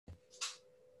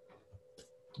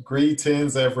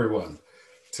Greetings, everyone.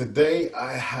 Today,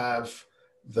 I have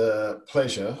the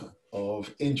pleasure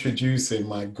of introducing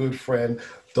my good friend,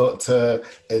 Dr.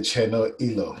 Uchenna.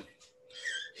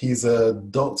 He's a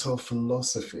doctor of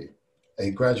philosophy.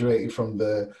 He graduated from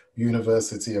the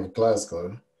University of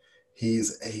Glasgow.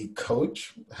 He's a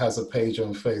coach, has a page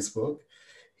on Facebook.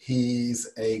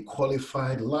 He's a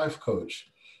qualified life coach.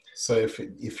 So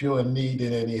if you're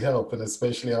needing any help, and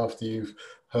especially after you've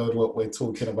heard what we're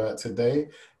talking about today,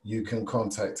 you can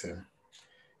contact him.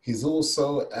 He's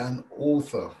also an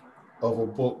author of a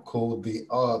book called The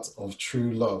Art of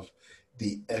True Love,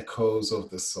 The Echoes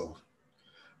of the Soul.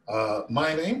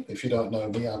 My name, if you don't know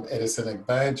me, I'm Edison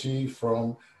Agbandje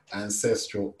from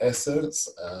Ancestral Essence.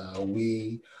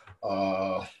 We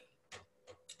are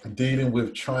dealing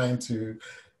with trying to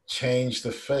change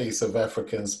the face of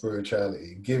African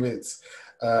spirituality, give it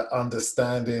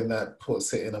understanding that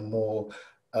puts it in a more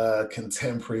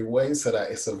contemporary way so that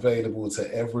it's available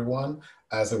to everyone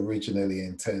as originally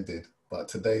intended. But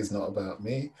today's not about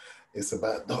me, it's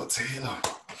about Dr. Hilo.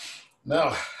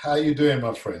 Now, how are you doing,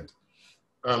 my friend?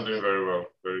 I'm doing very well,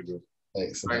 very good.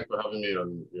 Excellent. Thanks for having me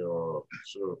on your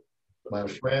show. My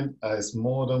friend, it's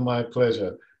more than my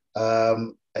pleasure.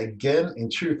 Again, in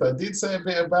truth, I did say a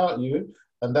bit about you,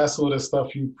 and that's all the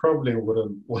stuff you probably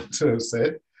wouldn't want to have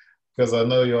said, because I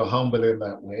know you're humble in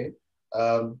that way.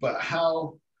 But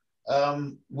how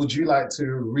would you like to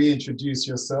reintroduce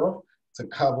yourself to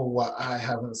cover what I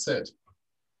haven't said?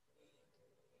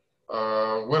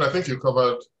 Well, I think you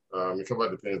covered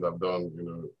the things I've done,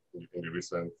 in the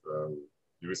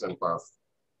recent past.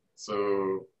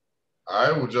 So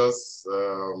I would just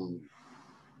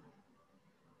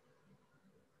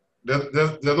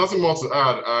there's nothing more to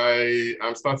add.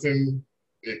 I'm starting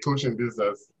a coaching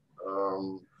business.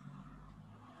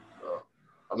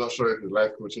 I'm not sure if it's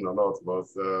life coaching or not, but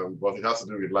it has to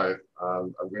do with life,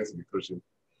 and I'm going to be coaching.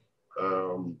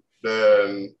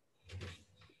 Then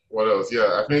what else? Yeah,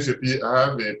 I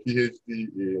have a PhD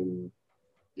in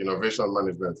innovation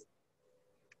management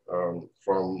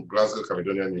from Glasgow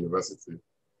Caledonian University.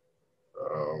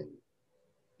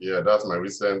 Yeah, that's my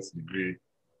recent degree.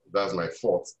 That's my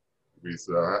fourth degree.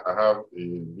 So I have a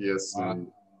BSc, wow.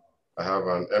 I have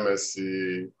an MSc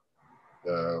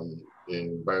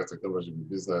in biotechnology and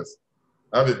business.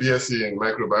 I have a BSc in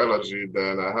microbiology,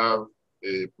 then I have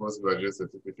a postgraduate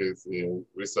certificate in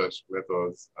research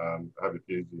methods, and I have a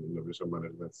PhD in innovation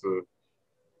management. So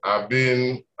I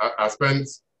spent,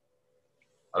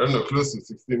 I don't know, close to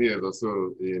 16 years or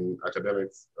so in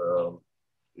academics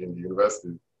in the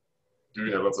university,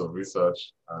 doing a lot of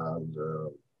research and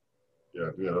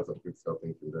doing a lot of critical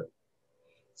thinking there.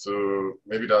 So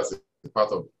maybe that's a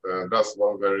part of, that's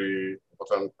one very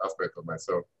important aspect of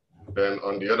myself. Then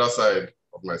on the other side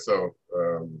of myself,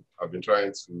 I've been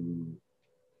trying to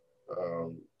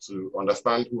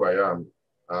understand who I am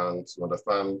and to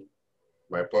understand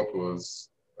my purpose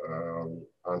and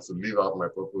to live out my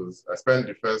purpose. I spent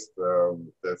the first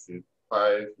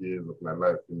 35 years of my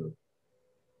life,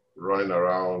 running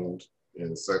around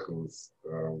in circles.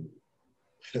 I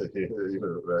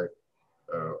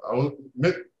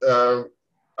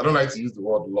don't like to use the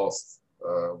word lost,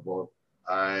 but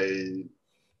I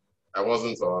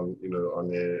wasn't on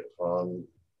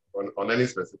any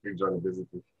specific journey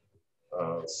basically.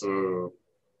 So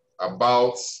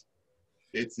about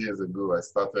 8 years ago, I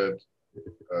started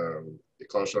a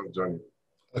conscious journey.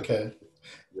 Okay.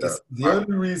 Yeah. It's the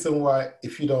only reason why,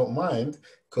 if you don't mind,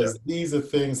 because these are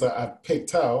things that I've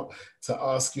picked out to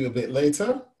ask you a bit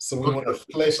later. So we want to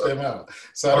flesh them out.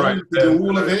 So I don't need to do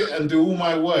all of it and do all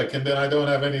my work, and then I don't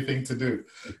have anything to do.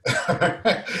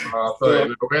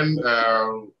 Sorry, when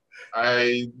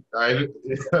right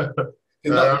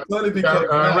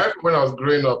when I was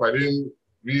growing up, I didn't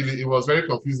really, it was very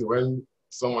confusing when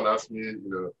someone asked me,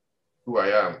 who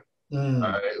I am.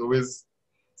 I always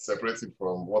separate it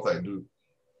from what I do.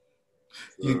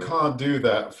 You can't do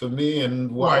that. For me,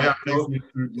 and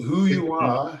who you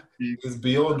are is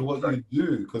beyond what you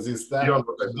do, because it's that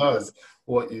that does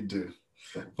what you do.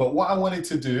 But what I wanted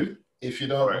to do, if you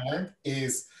don't mind,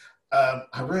 is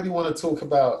I really want to talk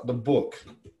about the book,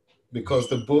 because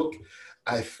the book,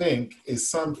 I think, is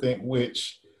something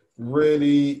which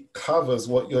really covers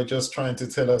what you're just trying to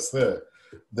tell us there.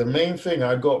 The main thing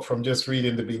I got from just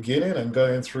reading the beginning and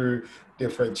going through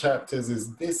different chapters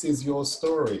is this is your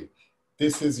story.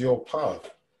 This is your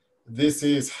path. This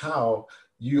is how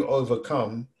you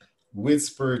overcome with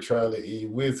spirituality,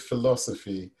 with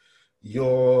philosophy,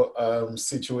 your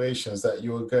situations that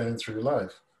you're going through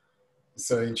life.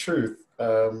 So in truth,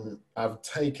 I've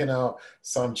taken out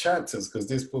some chapters because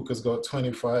this book has got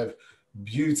 25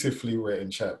 beautifully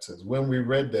written chapters. When we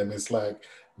read them, it's like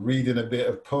reading a bit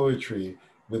of poetry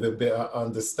with a bit of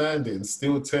understanding,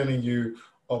 still telling you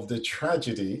of the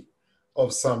tragedy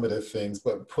of some of the things,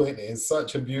 but putting it in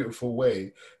such a beautiful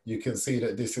way. You can see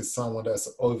that this is someone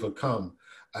that's overcome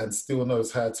and still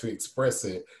knows how to express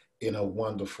it in a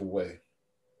wonderful way.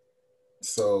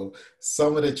 So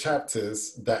some of the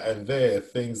chapters that are there,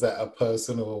 things that are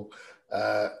personal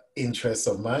interests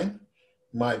of mine,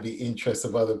 might be interests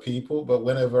of other people. But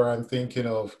whenever I'm thinking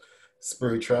of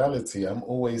spirituality, I'm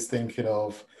always thinking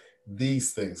of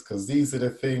these things, because these are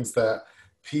the things that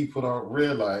people don't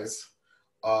realize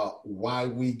are why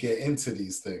we get into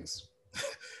these things.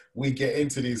 We get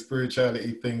into these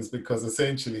spirituality things because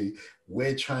essentially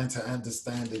we're trying to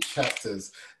understand the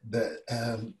chapters that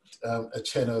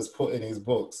Uchenna has put in his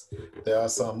books. There are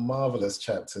some marvelous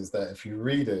chapters that if you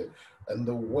read it and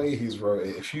the way he's wrote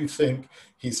it, if you think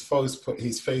his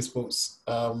Facebook's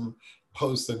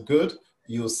posts are good,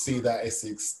 you'll see that it's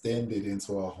extended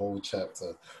into a whole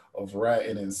chapter of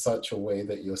writing in such a way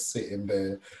that you're sitting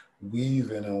there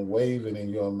weaving and waving in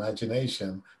your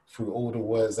imagination through all the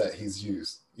words that he's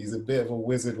used. He's a bit of a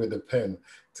wizard with a pen,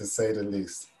 to say the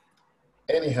least.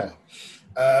 Anyhow,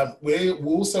 we're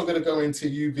also going to go into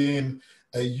you being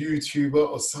a YouTuber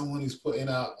or someone who's putting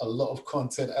out a lot of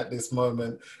content at this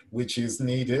moment, which is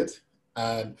needed.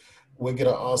 And we're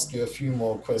going to ask you a few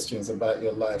more questions about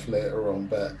your life later on.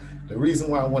 But the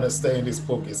reason why I want to stay in this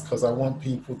book is because I want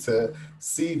people to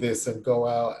see this and go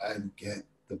out and get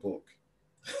the book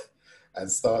and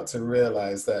start to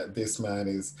realize that this man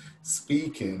is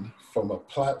speaking from a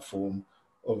platform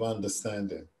of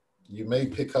understanding. You may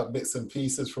pick up bits and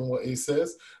pieces from what he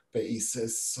says, but he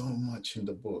says so much in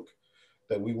the book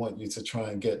that we want you to try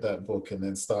and get that book and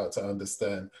then start to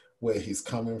understand where he's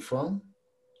coming from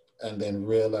and then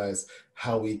realize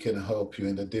how he can help you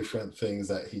in the different things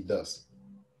that he does.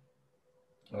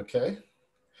 Okay?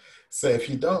 So if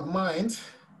you don't mind,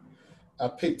 I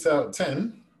picked out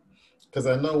 10 because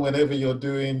I know whenever you're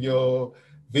doing your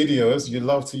videos, you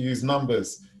love to use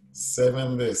numbers.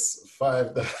 7 this,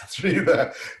 5 that, 3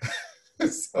 that.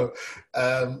 So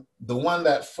the one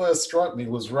that first struck me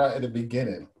was right at the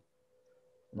beginning.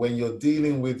 When you're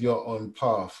dealing with your own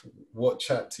path, what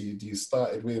chapter you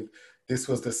started with? This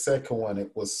was the second one.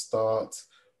 It was start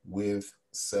with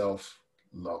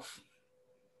self-love.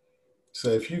 So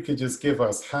if you could just give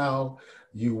us how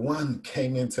you, one,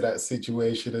 came into that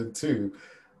situation, and two,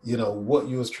 you know, what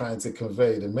you was trying to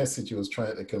convey, the message you was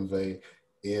trying to convey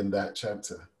in that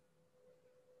chapter.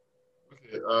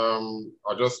 Okay,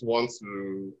 I just want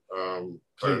to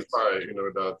clarify, you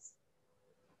know, that,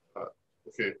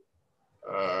 okay,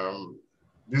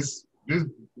 this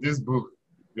book,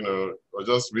 you know, was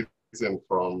just written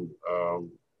from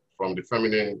the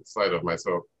feminine side of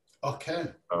myself. Okay.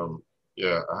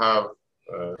 Yeah, I have,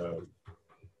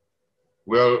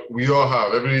 well, we all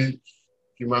have, every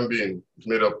human being is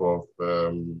made up of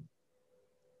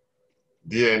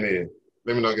DNA.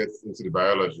 Let me not get into the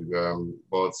biology,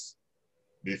 but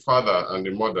the father and the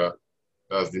mother,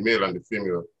 as the male and the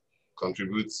female,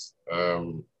 contributes,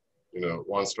 you know,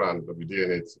 one strand of the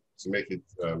DNA to make it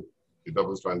the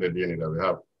double-stranded DNA that we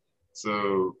have.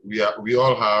 So we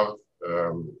all have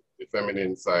a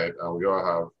feminine side, and we all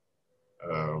have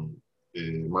a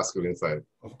masculine side.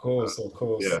 Of course, of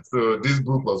course. Yeah. So this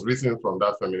book was written from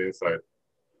that feminine side,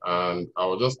 and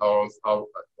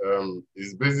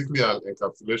it's basically an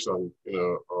encapsulation, you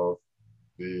know, of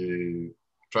the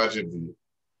tragedy,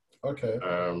 okay,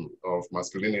 of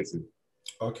masculinity,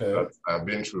 okay, that I've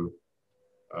been through.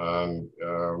 And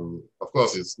of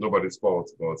course, it's nobody's fault,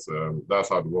 but that's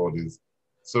how the world is.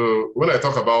 So when I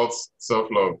talk about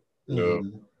self-love, you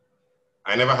know,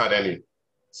 I never had any.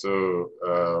 So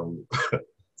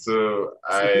so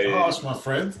it's harsh, my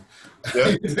friend. Yeah.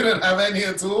 You didn't have any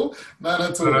at all? None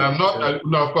at all? No, I'm not,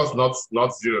 no, of course,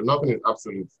 not zero. Nothing is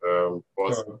absolute.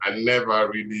 But I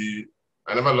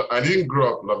didn't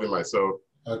grow up loving myself.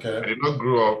 Okay. I did not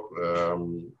grow up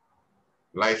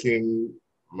liking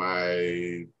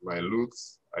my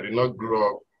looks. I did not grow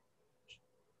up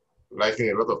liking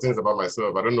a lot of things about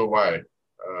myself. I don't know why.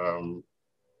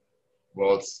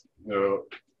 But you know,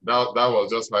 that was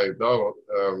just like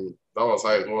that was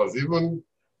how it was. Even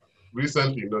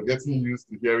recently, you know, getting used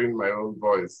to hearing my own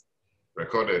voice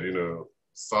recorded, you know,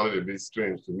 sounded a bit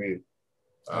strange to me.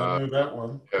 I know that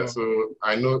one. Yeah, so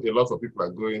I know a lot of people are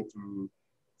going through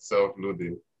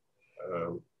self-loathing.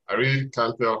 I really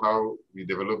can't tell how we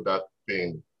develop that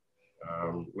thing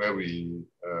where we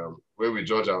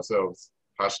judge ourselves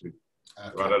harshly,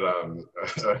 rather than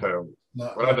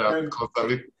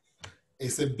constantly.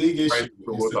 It's a big issue.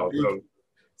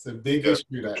 It's a big Yeah, issue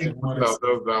we that keep everyone putting is.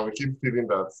 ourselves down. We keep feeling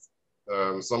that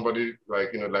somebody,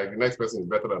 like, like the next person is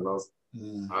better than us.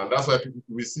 And that's why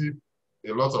we see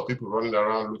a lot of people running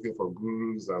around looking for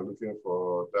gurus and looking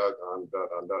for that and that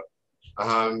and that.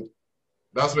 And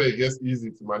that's where it gets easy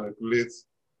to manipulate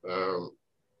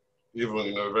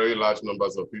even, very large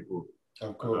numbers of people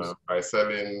Of course. by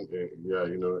selling,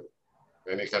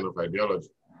 any kind of ideology.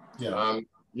 Yeah. And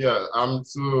yeah, I'm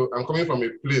coming from a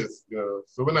place,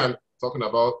 so when I'm talking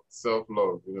about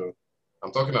self-love,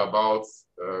 I'm talking about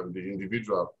the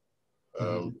individual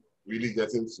really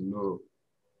getting to know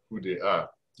who they are.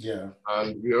 Yeah.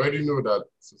 And we already know that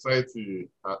society,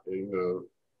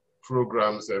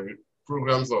 programs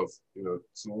us,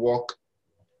 to work.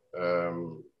 That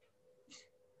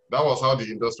was how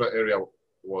the industrial area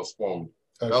was formed.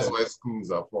 Okay. That's why schools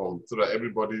are formed, so that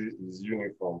everybody is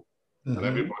uniform and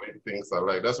everybody thinks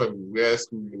alike. That's why we wear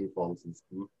school uniforms in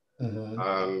school.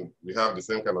 And we have the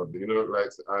same kind of,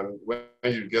 and when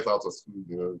you get out of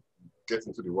school, get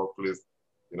into the workplace,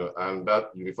 and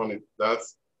that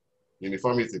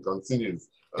uniformity continues.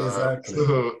 Exactly.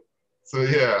 So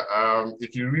yeah,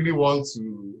 if you really want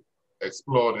to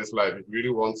explore this life, if you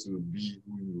really want to be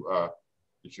who you are,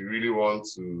 if you really want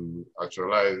to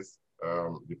actualize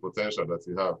the potential that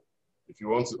you have, if you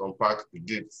want to unpack the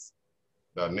gifts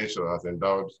that nature has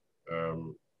endowed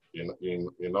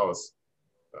in us,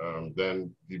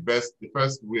 then the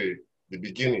first way, the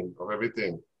beginning of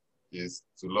everything is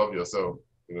to love yourself,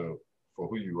 for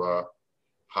who you are,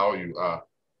 how you are,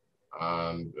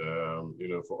 and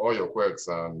for all your quirks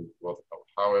and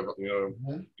however, you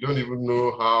don't even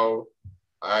know how.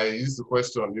 I used to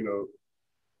question,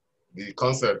 the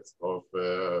concept of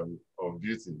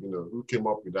beauty. Who came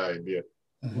up with that idea?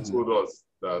 Who told us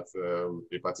that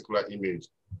a particular image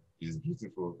is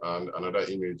beautiful and another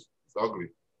image is ugly?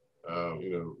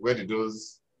 Where did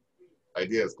those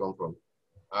ideas come from?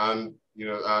 And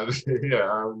and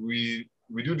yeah, and we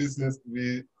do these things.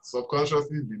 We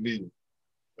subconsciously believe,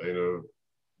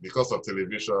 because of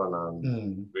television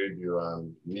and radio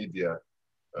and media,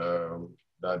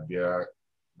 that they are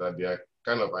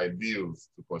kind of ideals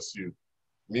to pursue.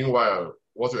 Meanwhile,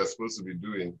 what we're supposed to be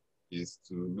doing is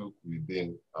to look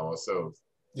within ourselves.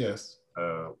 Yes.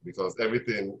 Because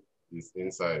everything is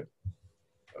inside.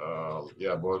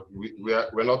 Yeah, but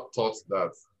we're not taught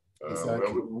that.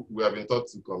 Exactly. We have been taught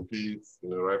to compete,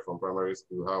 right from primary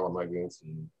school. How am I going to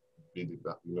be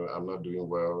that? I'm not doing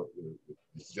well.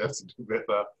 You have to do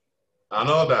better, and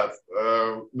all that.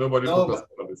 Nobody focuses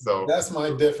on the self. That's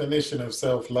my definition of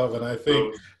self-love, and I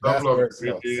think that's self-love where it's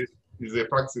really lost. is a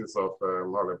practice of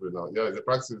how do I put it now? Yeah, it's a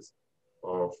practice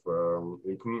of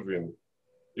improving,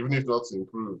 even if not to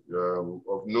improve,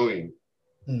 of knowing,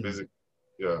 basically,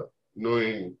 yeah,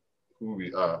 knowing who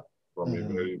we are from a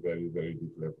very, very, very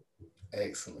deep level.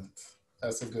 Excellent.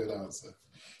 That's a good answer.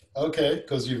 Okay,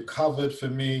 because you've covered for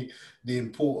me the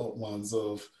important ones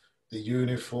of the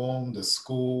uniform, the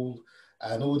school,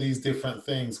 and all these different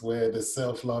things where the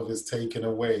self-love is taken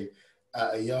away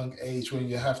at a young age when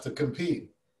you have to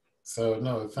compete. So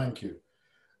no, thank you.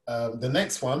 The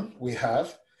next one we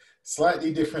have,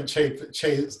 slightly different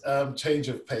change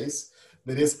of pace,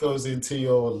 but this goes into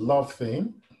your love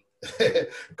theme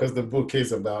because the book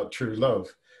is about true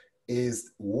love.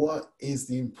 Is what is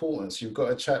the importance? You've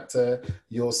got a chapter,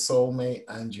 your soulmate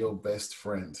and your best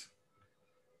friend.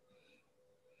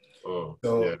 Oh,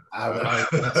 So yeah.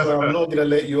 so I'm not gonna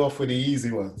let you off with the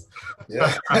easy ones.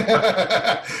 Yeah.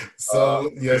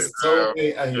 So your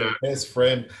soulmate and your best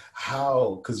friend,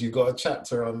 how? Because you got a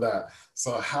chapter on that.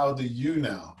 So how do you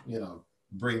now,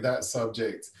 bring that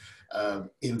subject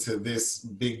into this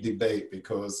big debate?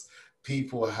 Because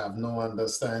people have no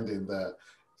understanding that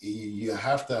you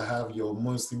have to have your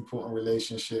most important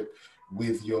relationship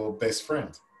with your best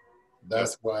friend.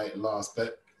 That's why it lasts.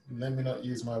 But let me not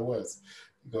use my words.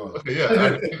 Go on. Okay, yeah.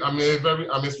 I think I'm a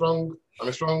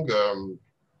strong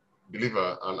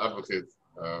believer and advocate,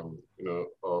 of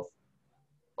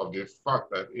the fact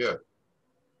that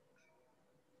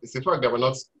it's a fact that we're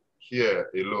not here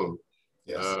alone.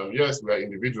 Yes. Yes, we are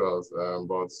individuals,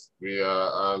 but we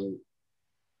are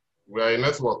a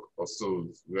network of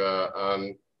souls. We are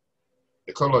an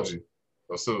ecology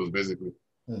of souls, basically.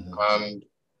 And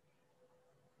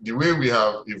the way we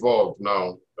have evolved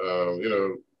now,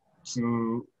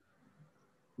 to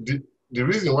the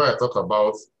reason why I talk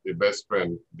about a best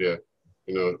friend there,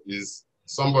 is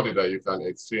somebody that you can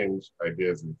exchange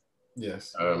ideas with.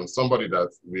 Yes. Somebody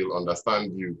that will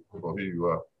understand you for who you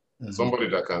are. Somebody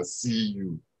that can see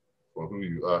you for who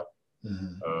you are.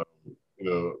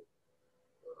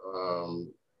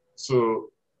 So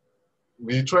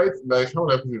we tried, like, how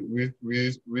would I put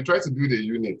it? We try to build a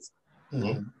unit.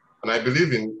 Mm-hmm. And I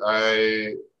believe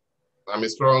I'm a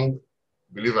strong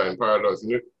believer in paradox.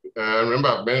 You know, remember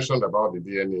I mentioned about the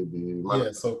DNA, the man,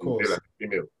 Yes, of the male course. and the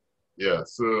female. Yeah,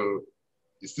 so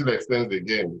it still extends the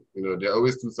game. You know, there are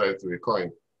always two sides to a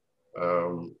coin.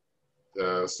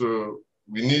 So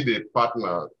we need a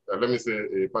partner. Let me say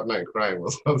a partner in crime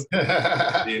or something.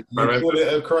 You call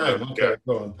it a crime? Yeah, Okay,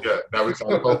 go on. yeah, that we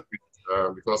can talk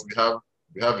with because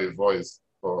we have a voice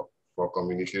for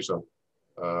communication.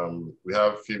 We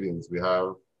have feelings, we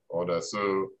have all that.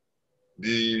 So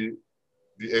the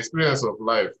experience of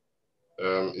life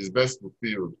is best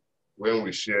fulfilled when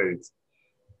we share it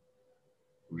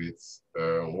with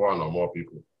one or more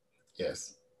people.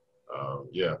 Yes.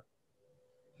 Yeah,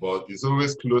 but it's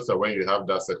always closer when you have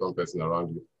that second person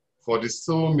around you. For the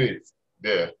soulmate,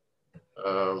 there,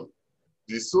 um,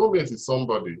 the soulmate is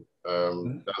somebody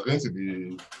that's going to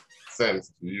be sent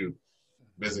to you,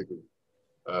 basically.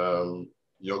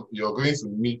 You're going to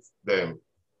meet them,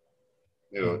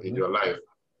 you know, in your life.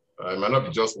 It might not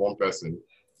be just one person,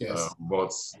 Yes.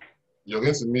 but you're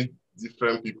going to meet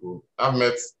different people. I've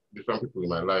met different people in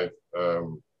my life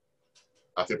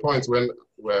at a point when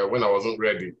I wasn't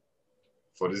ready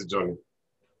for this journey.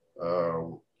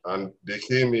 And they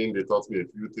came in, they taught me a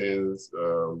few things.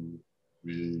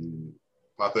 We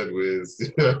parted ways,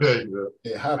 you know. It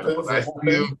But happens. I It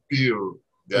still happens. feel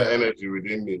their Yeah. energy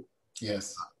within me.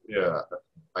 Yes. Yeah,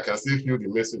 I can still feel the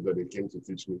message that they came to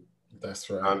teach me. That's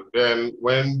right. And then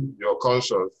when you're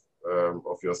conscious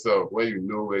of yourself, when you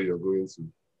know where you're going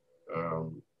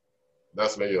to,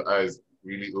 that's when your eyes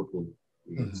really open,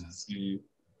 you know, to see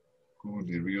who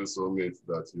the real soulmate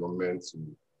that you're meant to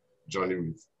journey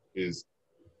with is.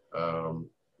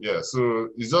 Yeah, so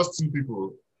it's just two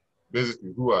people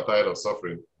basically who are tired of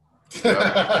suffering.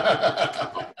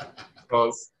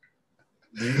 Because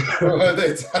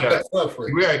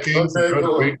the way I came to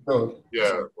journey,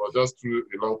 yeah, was just through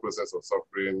a long process of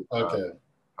suffering,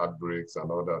 heartbreaks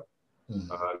and all that. And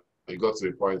it got to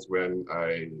a point when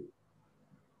I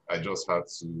just had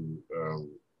to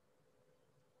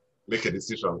make a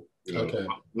decision, you know,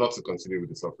 not to continue with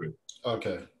the suffering.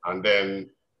 And then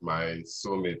my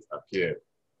soulmate appeared.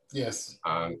 Yes.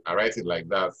 And I write it like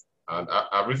that. And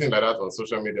I've written like that on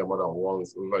social media more than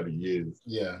once over the years.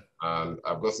 Yeah. And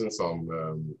I've gotten some,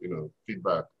 you know,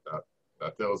 feedback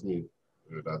that tells me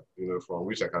that, you know, from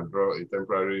which I can draw a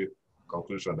temporary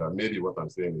conclusion that maybe what I'm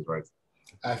saying is right.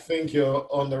 I think you're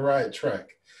on the right track.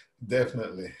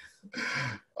 Definitely.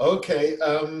 Okay.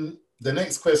 The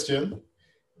next question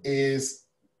is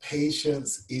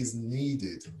patience is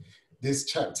needed. This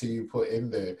chapter you put in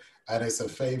there, and it's a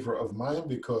favorite of mine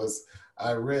because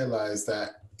I realized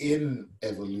that in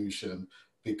evolution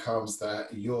becomes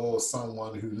that you're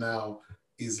someone who now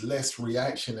is less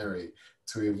reactionary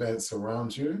to events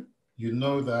around you. You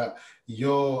know that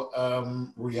your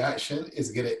reaction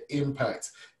is going to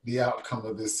impact the outcome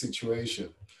of this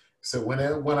situation. So when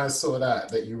I saw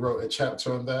that you wrote a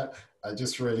chapter on that, I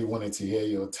just really wanted to hear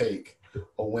your take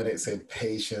on when it said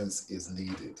patience is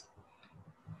needed.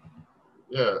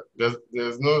 Yeah,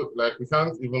 there's no, like, we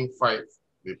can't even fight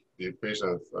the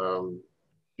patience.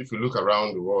 If you look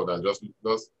around the world and just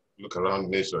look around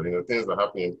nature, you know, things are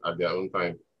happening at their own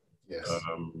time. Yes.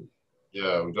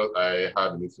 Yeah, I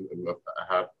had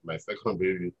my second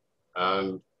baby,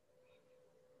 and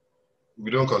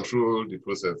we don't control the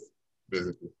process,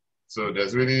 basically. So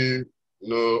there's really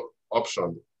no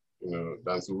option, you know,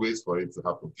 than to wait for it to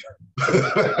happen.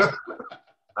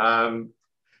 And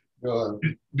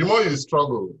the more you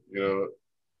struggle, you know,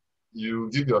 you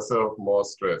give yourself more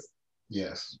stress.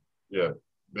 Yes. Yeah,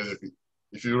 basically.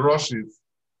 If you rush it,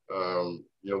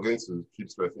 you're going to keep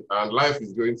stressing. And life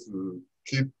is going to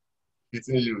keep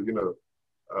hitting you, you know,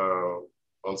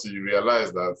 until you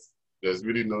realize that there's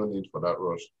really no need for that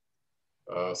rush.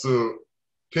 So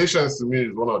patience to me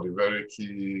is one of the very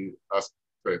key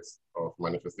aspects of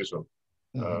manifestation.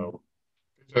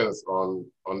 Patience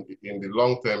in the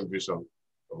long-term vision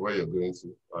of where you're going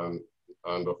to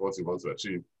and of what you want to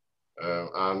achieve.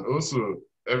 And also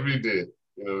every day,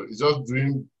 you know, it's just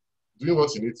doing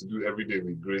what you need to do every day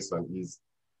with grace and ease,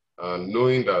 and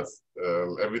knowing that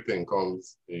everything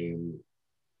comes in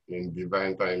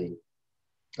divine timing.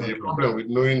 The problem with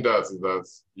knowing that is that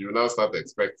you now start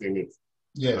expecting it.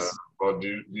 Yes. But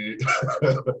you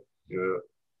know,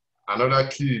 another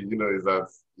key, you know, is that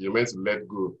you're meant to let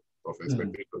go of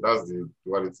expectation. That's the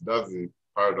duality. That's the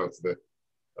paradox there.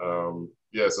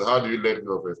 Yeah. So how do you let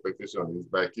go of expectation? Is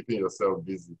by keeping yourself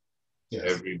busy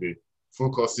every day,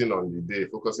 focusing on the day,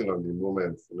 focusing on the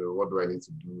moment. You know, what do I need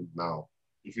to do now?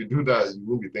 If you do that, you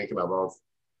won't be thinking about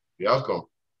the outcome,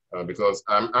 because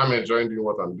I'm enjoying doing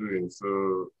what I'm doing.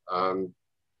 So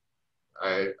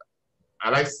I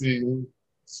like seeing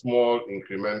small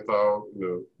incremental,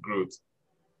 growth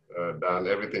than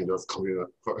everything just coming at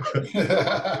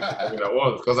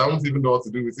once, because I won't even know what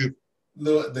to do with it.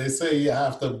 No, they say you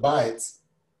have to bite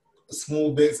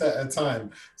small bits at a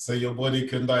time so your body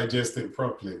can digest it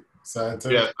properly. So I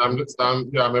totally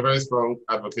I'm a very strong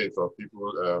advocate of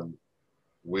people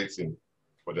waiting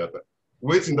for their time.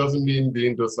 Waiting doesn't mean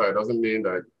being docile. It doesn't mean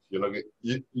that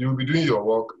you'll be doing your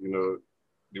work,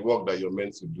 the work that you're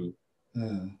meant to do.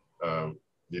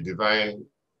 The divine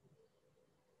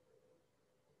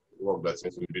work that's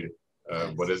meant to be.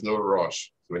 But there's no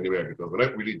rush to anywhere, because we're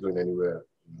not really doing anywhere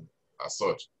as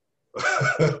such.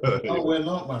 No, we're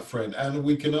not, my friend. And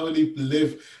we can only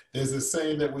live. There's a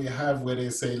saying that we have where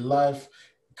they say life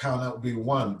cannot be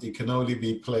won, it can only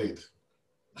be played.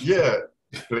 Yeah,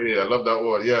 play. I love that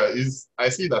word. Yeah, I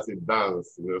see it as a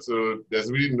dance, so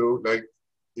there's really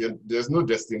there's no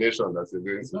destination that you're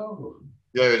going to. No.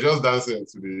 Yeah, you're just dancing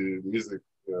to the music.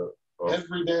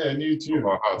 Every day a new tune.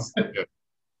 Our hearts. Yeah.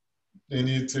 A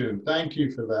new tune. Thank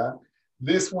you for that.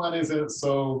 This one isn't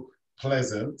so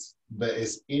pleasant, but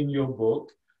it's in your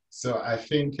book. So I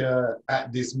think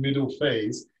at this middle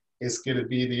phase, it's going to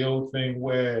be the old thing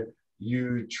where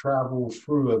you travel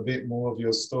through a bit more of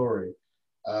your story,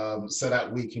 so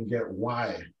that we can get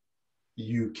why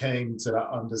you came to that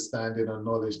understanding and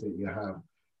knowledge that you have.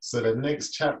 So the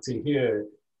next chapter here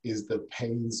is the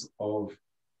pains of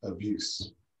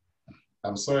abuse.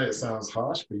 I'm sorry it sounds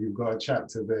harsh, but you've got a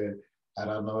chapter there,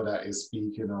 and I know that is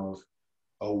speaking of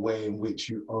a way in which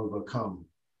you overcome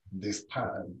this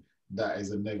pattern that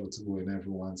is inevitable in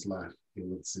everyone's life, you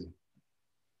would see.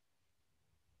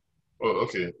 Oh,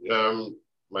 okay.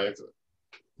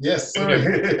 Yes, sorry.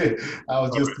 I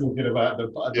was just talking about the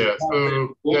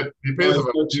pains of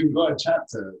abuse. You got a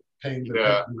chapter.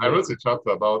 I wrote a chapter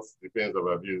about the pains of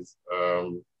abuse.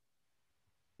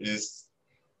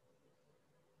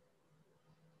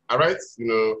 I write,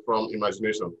 from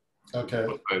imagination. Okay.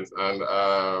 Sometimes,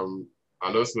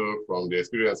 and also from the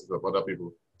experiences of other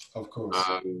people. Of course.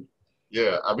 And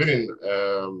yeah, I've been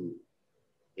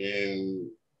in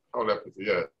how would I put it?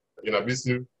 Yeah, in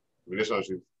abusive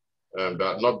relationships,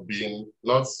 that not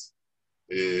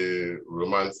a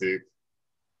romantic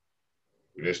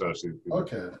relationship.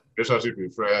 Okay. Relationship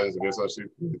with friends,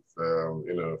 relationship with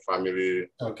family,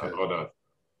 okay, and all that.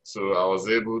 So I was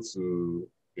able to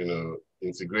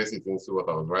integrate it into what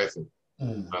I was writing.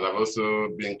 And I've also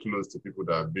been close to people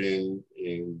that have been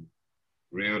in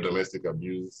real domestic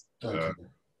abuse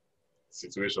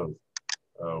situations,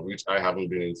 which I haven't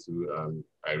been into, and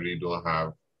I really don't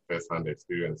have first-hand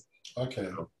experience.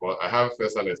 Okay. But I have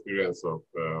first-hand experience of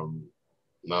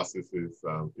narcissists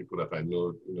and people that I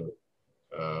know,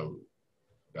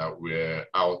 that we're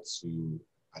out to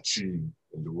achieve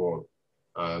in the world,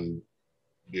 and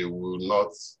they will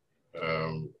not.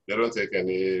 They don't take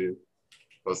any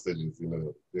hostages, they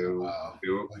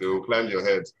will climb your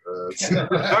head to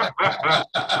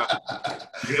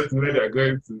get to where they're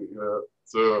going to.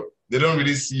 So they don't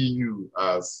really see you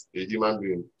as a human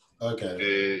being. Okay.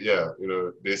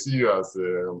 They see you as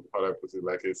how do I put it,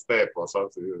 like a step or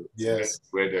something. Yes.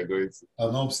 Where they're going to.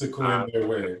 An obstacle in their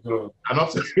way. An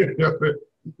obstacle in their way.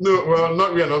 No, well,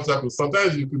 not really an obstacle.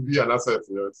 Sometimes you could be an asset.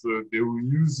 So they will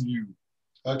use you.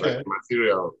 Okay. Like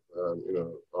material,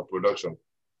 or production.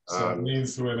 So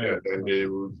means to an end. Then they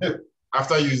will,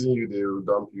 after using you, they will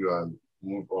dump you and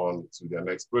move on to their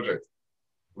next project,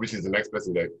 which is the next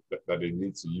person that they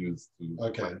need to use to.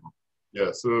 Okay.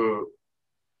 Yeah. So,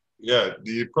 yeah,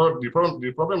 the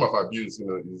problem of abuse,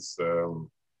 is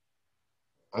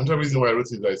another reason why I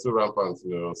wrote it that it's so rampant.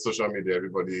 Social media,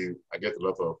 everybody. I get a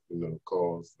lot of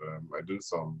calls. I do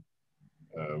some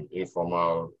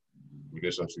informal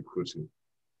relationship coaching.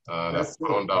 And I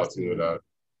found out, that,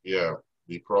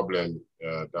 the problem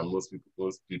that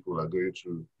most people are going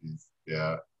through is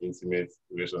their intimate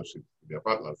relationships with their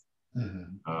partners.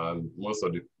 And most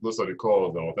of the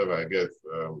calls and whatever I get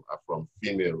are from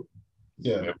female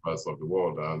members of the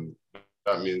world, and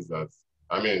that means that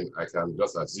I can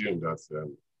just assume that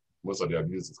most of the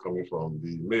abuse is coming from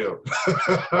the male.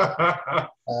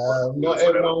 Not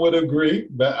everyone would agree,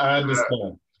 but I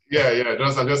understand.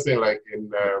 I'm just saying, like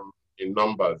in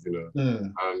numbers,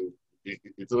 and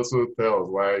it also tells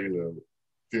why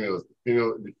the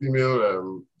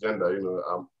female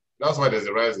gender, that's why there's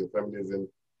a rise in feminism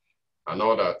and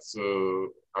all that.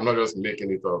 So I'm not just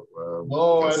making it up.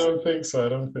 No, I don't think so.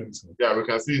 Yeah, we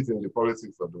can see it in the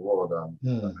politics of the world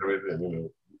and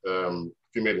everything.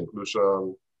 Female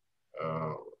inclusion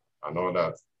and all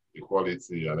that,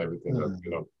 equality and everything.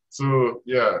 That So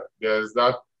yeah, there's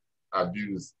that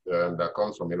abuse that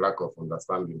comes from a lack of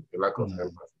understanding, a lack of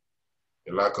empathy,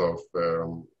 a lack of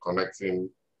connecting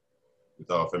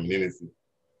with our femininity,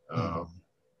 a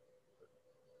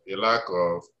lack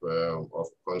of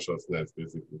consciousness,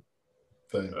 basically.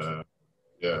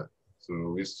 Yeah. So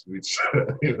which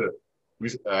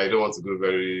which I don't want to go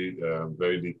very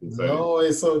very deep inside. No,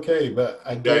 it's okay, but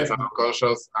again, it's an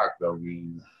unconscious act that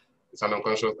we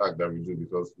do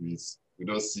because we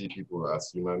don't see people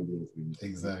as human beings.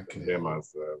 We see them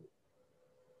as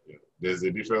there's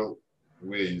a different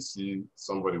way you see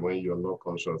somebody when you're not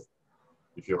conscious.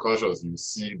 If you're conscious, you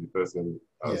see the person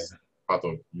as part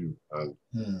of you and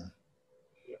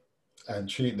and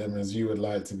treat them as you would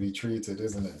like to be treated,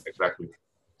 isn't it? Exactly.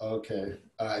 Okay.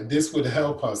 This would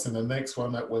help us in the next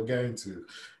one that we're going to,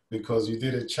 because you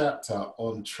did a chapter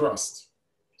on trust.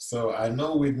 So I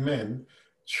know with men,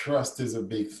 trust is a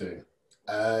big thing.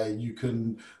 You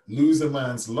can lose a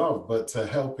man's love, but to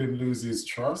help him lose his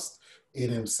trust in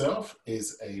himself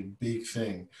is a big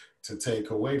thing to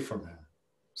take away from him.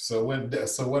 So when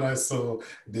I saw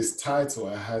this title,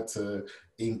 I had to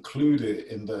include it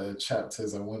in the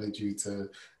chapters. I wanted you to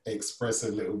express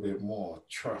a little bit more.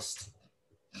 Trust.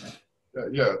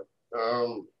 Yeah.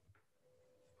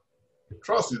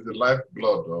 Trust is the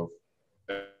lifeblood of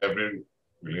every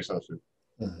relationship,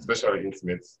 especially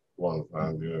intimate ones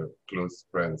and close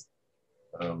friends.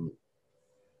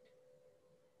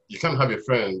 You can't have a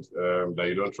friend that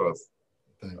you don't trust.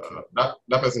 That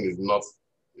person is not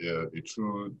the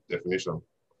true definition of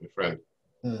a friend.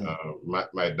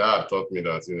 My dad taught me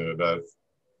that that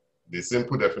the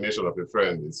simple definition of a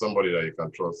friend is somebody that you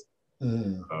can trust.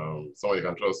 Somebody you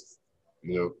can trust,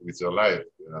 with your life,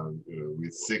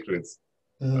 with secrets.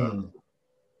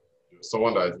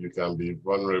 Someone that you can be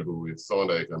vulnerable with, someone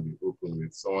that you can be open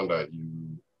with, someone that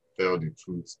you tell the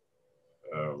truth.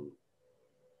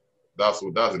 That's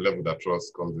the level that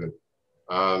trust comes in.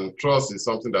 And trust is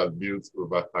something that builds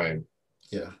over time.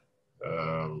 Yeah.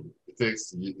 It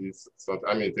takes years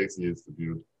to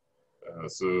build.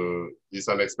 So it's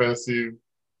an expensive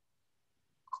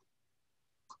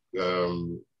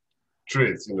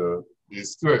trait,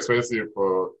 It's too expensive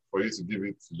for you to give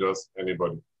it to just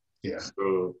anybody. Yeah.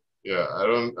 So yeah,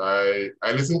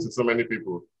 I listen to so many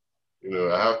people.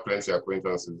 I have plenty of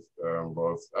acquaintances,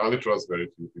 but I only trust very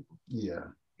few people. Yeah.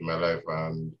 In my life,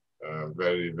 and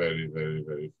very, very, very,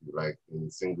 very few, like in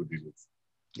single digits.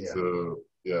 Yeah. So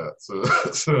yeah, so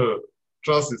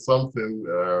trust is something.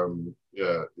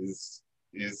 Is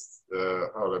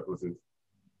how do I put it?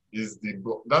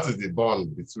 That is the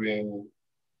bond between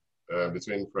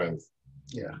friends.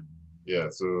 Yeah. Yeah.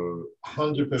 So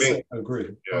 100%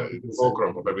 agree. Yeah, it's the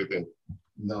fulcrum of everything.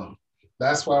 No,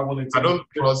 that's why I wanted to. I don't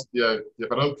trust. Yeah,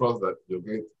 if I don't trust that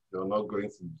you're not going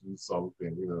to do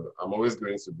something, I'm always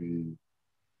going to be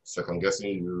second guessing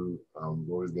you. I'm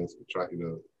always going to try,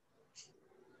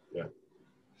 Yeah.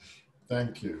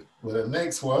 Thank you. Well, the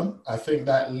next one, I think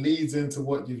that leads into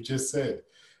what you've just said.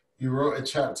 You wrote a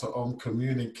chapter on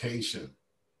communication.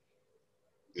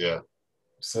 Yeah.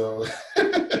 So,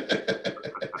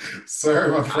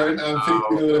 sorry, my friend, I'm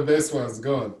thinking of the best ones.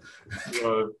 Go on.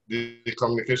 The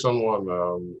communication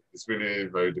one is really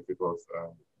very difficult,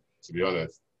 to be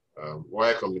honest.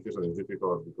 Why communication is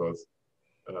difficult? Because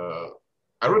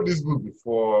I wrote this book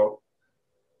before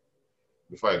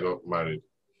I got married.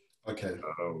 Okay.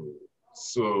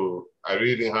 So I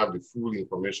really didn't have the full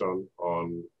information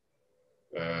on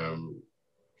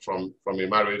from a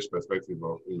marriage perspective,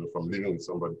 or from living with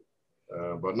somebody.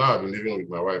 But now I've been living with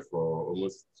my wife for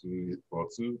almost 3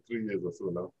 years or so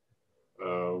now.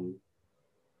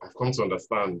 I've come to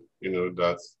understand,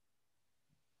 that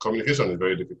communication is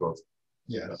very difficult.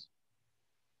 Yes.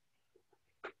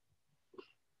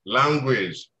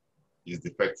 Language is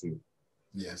defective.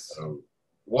 Yes.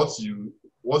 What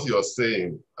you're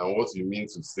saying and what you mean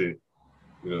to say,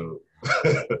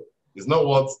 it's not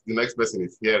what the next person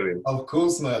is hearing. Of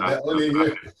course not.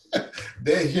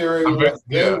 They're hearing what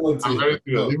they want to hear. I'm very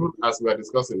clear. Even as we are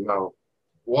discussing now,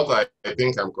 what I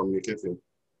think I'm communicating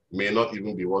may not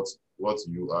even be what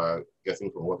you are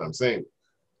getting from what I'm saying,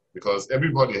 because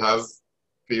everybody has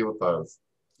filters.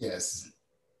 Yes.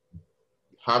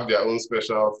 Have their own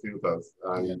special filters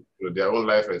and their own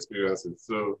life experiences.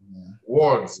 So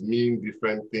words mean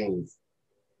different things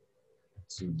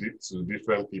to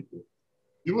different people.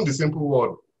 Even the simple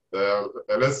word,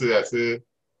 let's say I say,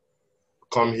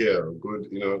 come here, good,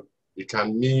 it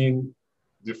can mean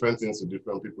different things to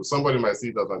different people. Somebody might see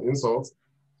it as an insult.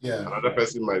 Yeah. Another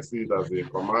person might see it as a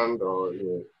command, or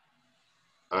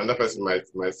another person might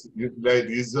see it.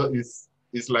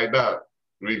 It's like that,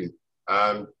 really.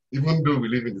 And even though we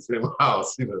live in the same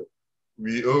house,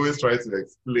 we always try to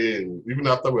explain, even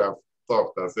after we have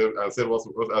talked and said what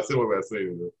we are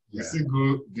saying, we still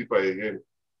go deeper again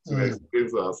to explain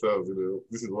to ourselves,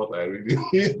 this is what I really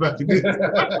mean by this.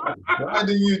 Why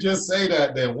did you just say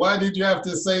that then? Why did you have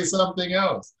to say something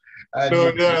else?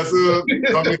 So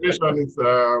communication is,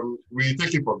 we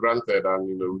take it for granted,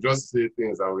 and we just say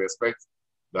things and we expect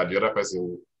that the other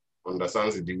person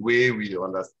understands it the way we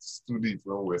understood it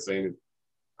when we were saying it.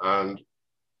 And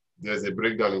there's a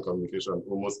breakdown in communication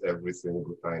almost every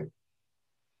single time.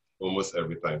 Almost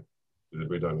every time there's a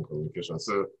breakdown in communication.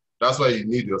 So that's why you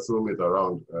need your soulmate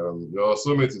around. Your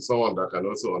soulmate is someone that can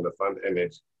also understand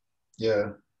energy.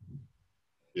 Yeah.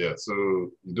 Yeah, so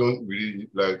you don't really,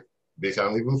 they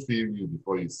can even feel you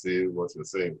before you say what you're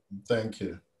saying. Thank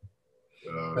you.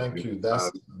 Thank you.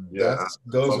 That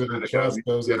goes with the trust,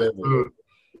 goes with everything.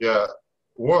 Yeah,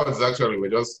 words actually were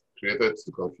just created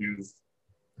to confuse.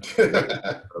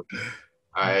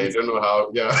 I don't know how,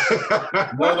 yeah.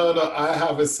 No. I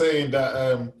have a saying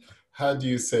that, how do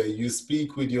you say, you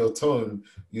speak with your tone,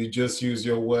 you just use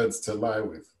your words to lie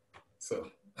with. So,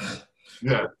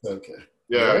 yeah. Okay.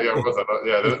 Yeah, they're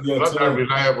not that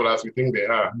reliable as we think they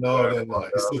are. No, they're not.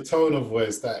 It's the tone of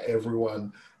voice that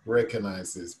everyone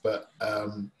recognizes. But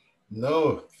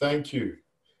no, thank you.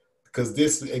 Because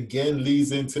this again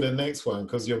leads into the next one,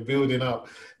 because you're building up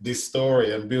this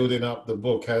story and building up the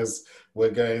book as we're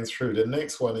going through. The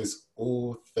next one is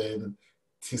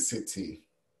authenticity.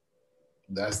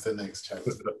 That's the next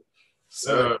chapter.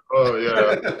 So,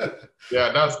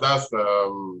 yeah, that's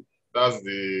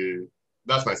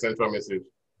my central message.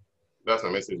 That's my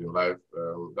message in life.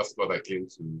 That's what I came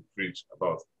to preach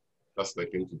about. That's what I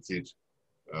came to teach.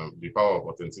 The power of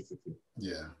authenticity.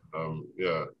 Yeah.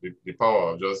 The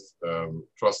power of just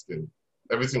trusting.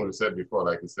 Everything we said before,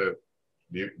 like you said,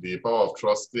 the power of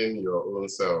trusting your own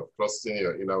self, trusting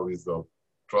your inner wisdom,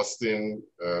 trusting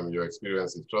your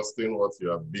experiences, trusting what you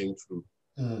have been through.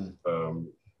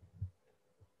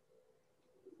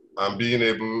 And being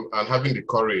able and having the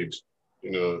courage,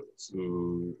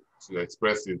 to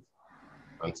express it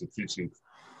and to teach it.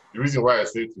 The reason why I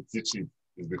say to teach it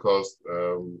is because,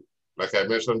 like I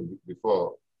mentioned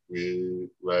before, we're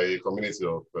a community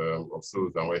of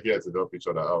souls, and we're here to help each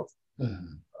other out.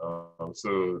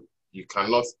 So you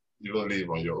cannot even live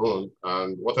on your own,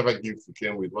 and whatever gifts you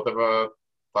came with, whatever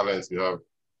talents you have,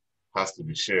 has to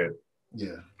be shared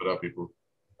with other people.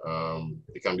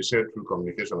 It can be shared through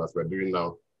communication, as we're doing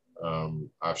now.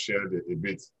 I've shared a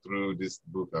bit through this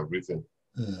book I've written,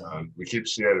 and we keep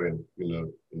sharing,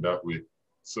 in that way.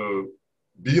 So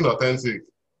being authentic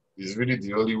is really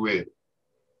the only way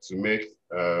to make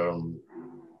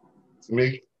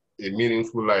a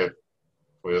meaningful life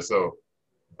for yourself.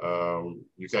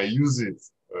 You can use it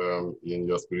in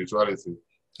your spirituality.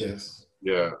 Yes.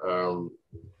 Yeah.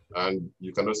 And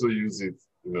you can also use it,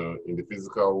 in the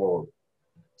physical world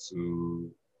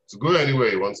to go anywhere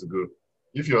you want to go.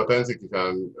 If you're authentic, you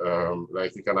can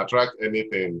you can attract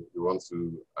anything you want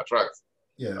to attract.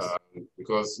 Yes.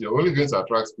 Because you're only going to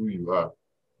attract who you are,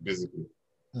 basically.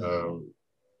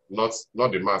 Not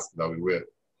the mask that we wear.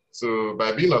 So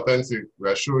by being authentic, we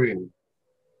are showing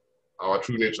our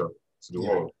true nature to the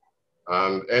world.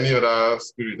 And any other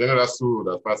spirit, any other soul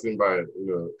that's passing by,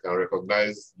 can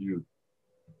recognize you.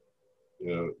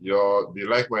 You're the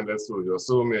like-minded soul, your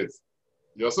soulmate.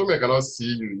 Your soulmate cannot see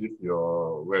you if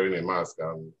you're wearing a mask.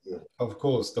 And of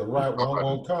course, the right one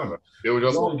won't come. They will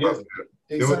just walk past you.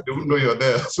 Exactly. They won't know you're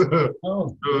there. So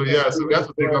we have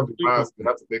to take off the mask. We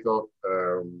have to take off.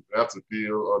 We have to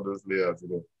peel all those layers.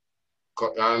 And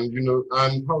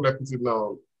and how will I put it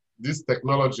now? This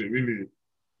technology really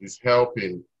is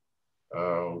helping.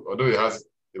 Although it has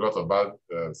a lot of bad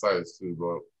sides too,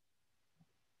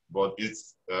 but it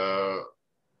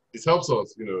helps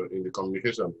us, in the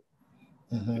communication.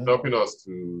 It's helping us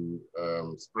to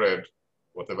spread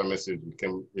whatever message we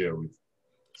came here with.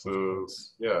 So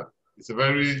yeah, it's a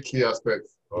very key aspect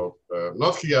of,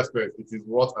 not key aspect, it is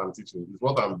what I'm teaching. It's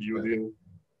what I'm building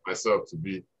myself to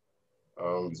be.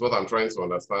 It's what I'm trying to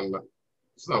understand.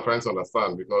 It's what I'm trying to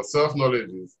understand, because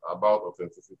self-knowledge is about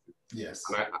authenticity. Yes.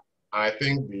 And I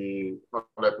think how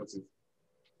do I put it?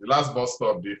 The last bus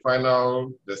stop, the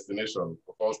final destination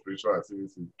of all spiritual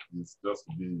activity is just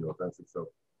to be your authentic self.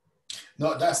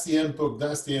 No, that's the end book.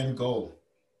 That's the end goal.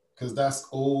 Because that's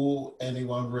all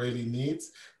anyone really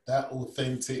needs. That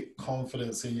authentic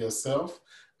confidence in yourself,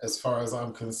 as far as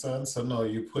I'm concerned. So no,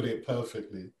 you put it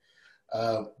perfectly.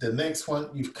 The next one,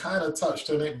 you've kind of touched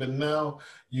on it, but now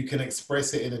you can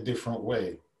express it in a different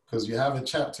way. Because you have a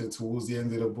chapter towards the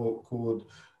end of the book called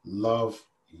Love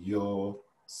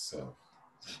Yourself.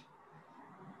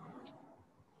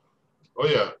 Oh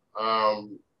yeah.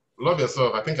 Love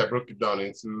yourself. I think I broke it down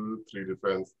into three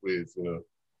different ways.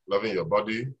 Loving your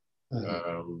body,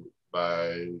 um,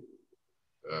 by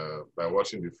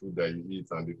watching the food that you eat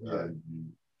and the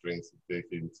drinks you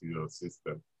take into your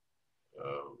system.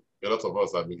 A lot of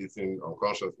us have been eating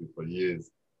unconsciously for years,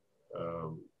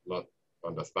 not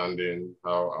understanding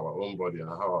how our own body and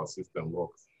how our system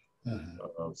works.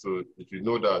 So if you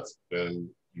know that, then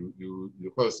you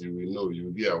of course you will know, you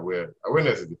will be aware.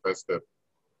 Awareness is the first step.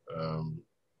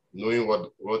 Knowing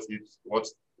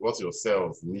what your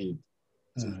cells need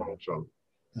to function.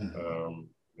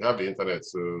 We have the internet,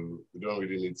 so we don't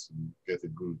really need to get a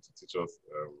guru to teach us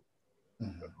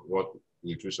what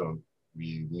nutrition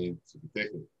we need to be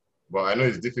taking. But I know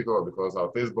it's difficult because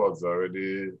our taste buds are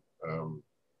already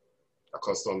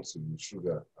accustomed to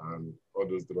sugar and all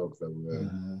those drugs that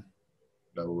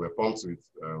we were pumped with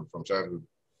from childhood.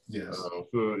 Yes. So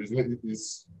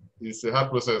it's a hard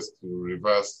process to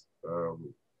reverse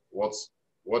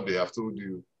what they have told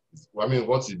you. I mean,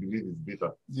 what you believe is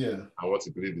bitter, and what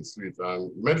you believe is sweet.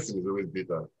 And medicine is always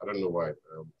bitter. I don't know why.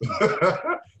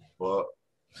 But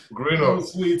growing up,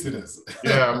 sweetness.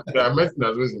 medicine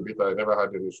has always been bitter. I never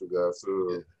had any sugar,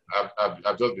 so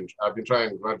I've been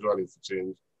trying gradually to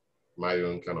change my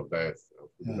own kind of diet.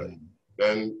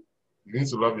 Then you need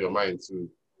to love your mind too.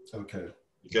 Okay.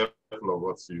 Be careful of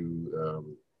what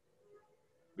you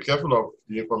be careful of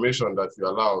the information that you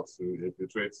allow to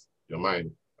infiltrate your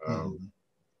mind.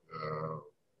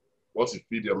 What you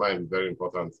feed your mind is very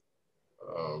important.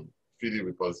 Feed it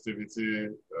with positivity.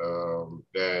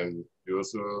 Then you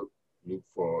also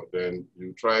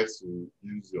you try to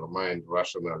use your mind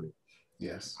rationally.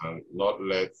 Yes. And not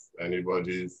let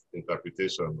anybody's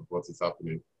interpretation of what is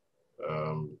happening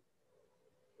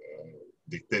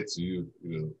dictate to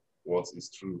you, what is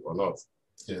true or not.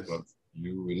 Yes. But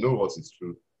you will know what is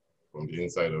true from the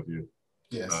inside of you.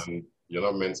 Yes. And you're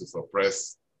not meant to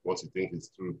suppress what you think is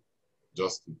true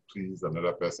just to please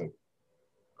another person.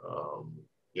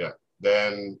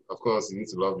 Then, of course, you need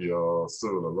to love your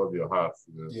soul or love your heart.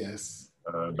 Yes.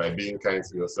 By being kind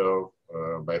to yourself,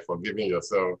 by forgiving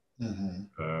yourself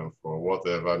for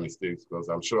whatever mistakes, because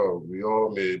I'm sure we all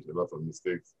made a lot of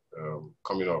mistakes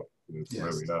coming up to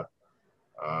where we are.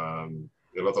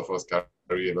 A lot of us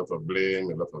carry a lot of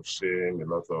blame, a lot of shame, a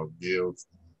lot of guilt,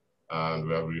 and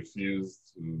we have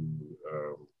refused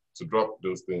to drop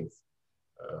those things,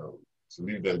 to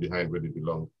leave them behind where they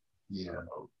belong.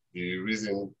 The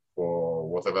reason for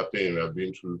whatever pain we have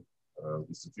been through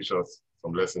is to teach us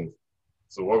some lessons.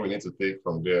 So what we need to take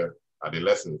from there are the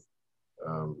lessons,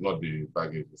 not the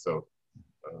baggage itself.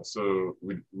 So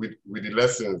with the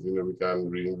lessons, we can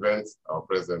reinvent our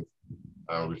present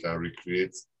and we can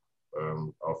recreate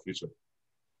our future.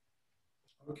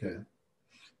 Okay,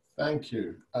 thank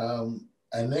you.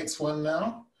 And next one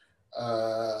now,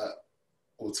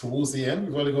 or towards the end,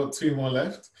 we've only got 2 more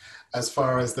left. As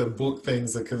far as the book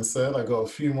things are concerned, I got a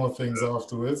few more things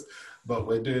afterwards, but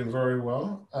we're doing very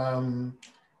well.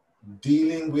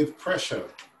 Dealing with pressure.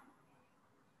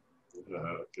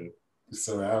 Okay.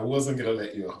 So I wasn't going to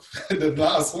let you off. The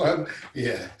last one,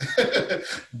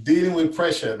 dealing with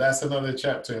pressure. That's another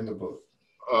chapter in the book.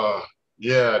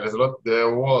 There's a lot. There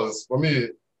was, for me,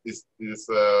 it's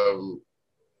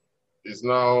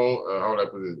now, how would I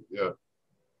put it? Yeah,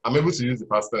 I'm able to use the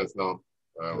past tense now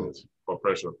for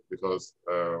pressure because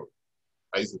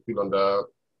I used to feel under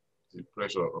the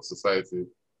pressure of society,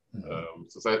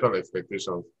 societal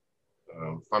expectations,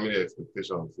 family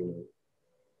expectations.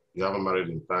 You haven't married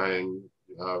in time,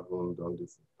 you haven't done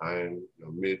this in time,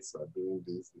 your mates are doing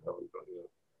this, you haven't done it,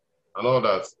 and all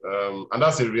that. And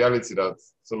that's a reality that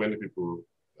so many people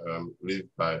live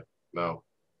by now.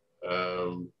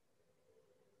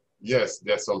 Yes,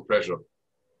 there's some pressure,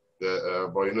 but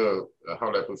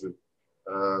how do I put it?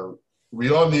 We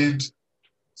all need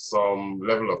some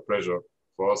level of pressure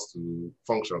for us to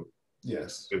function.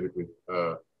 Yes. Basically.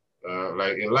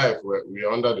 Like in life, we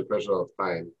are under the pressure of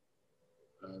time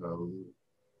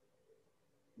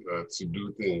to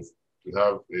do things, to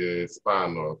have a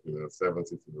span of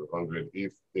 70 to 100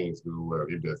 if things go well,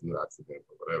 if there's no accident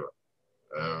or whatever.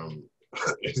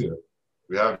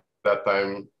 We have that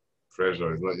time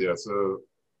pressure is not here. So,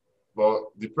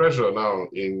 but the pressure now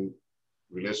in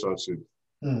relationships,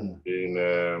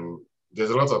 there's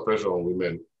a lot of pressure on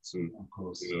women too. Of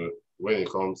course. When it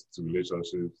comes to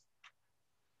relationships,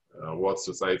 what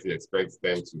society expects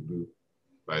them to do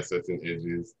by certain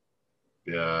ages,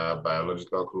 their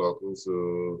biological clock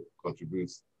also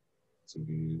contributes to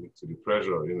the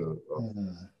pressure, of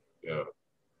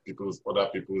other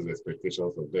people's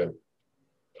expectations of them.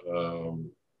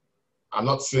 I'm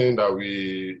not saying that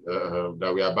we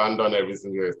abandon every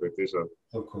single expectation,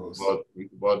 Of course.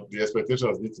 but the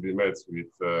expectations need to be met with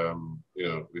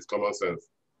with common sense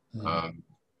and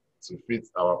to fit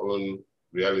our own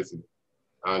reality.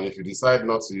 And if you decide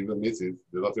not to even meet it,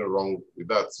 there's nothing wrong with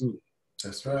that too.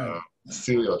 That's right.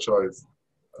 Still your choice.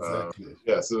 Exactly.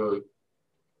 Yeah. So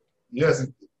yes,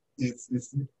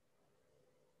 it's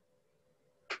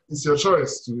your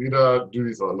choice to either do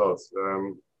it or not.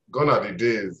 Gone are the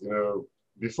days,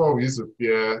 before we used to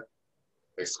fear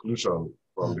exclusion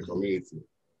from the community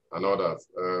and all that.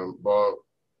 But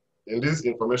in this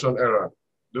information era,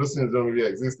 those things don't really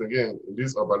exist again in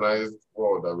this urbanized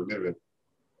world that we live in.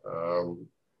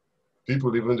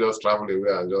 People even just travel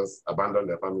away and just abandon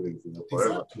their families,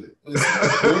 forever.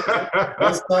 Exactly.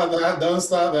 Don't start that. Don't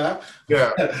start that.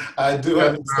 Yeah. I do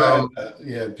understand that.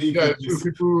 Yeah, people just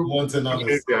people want another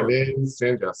change their story. names,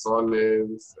 change their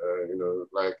surnames,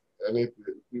 like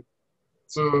anything.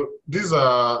 So these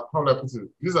are, how do I put it?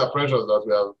 These are pressures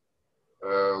that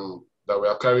we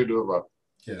have carried over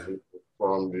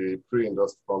from the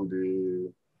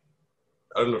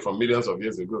from millions of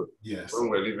years ago. Yes. When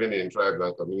we're living in tribes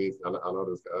and communities and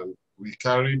others, and we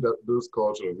carry those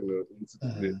cultures, into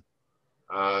today.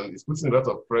 And it's putting a lot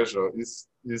of pressure.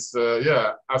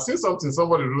 I've seen something,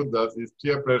 somebody wrote that it's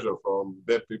peer pressure from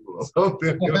dead people or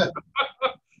something.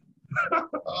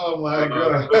 Oh my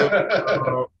God.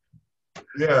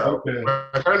 Yeah, okay.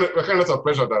 we're carrying a lot of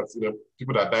pressure that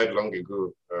people that died long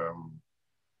ago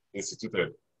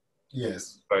instituted.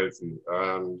 Yes. Society.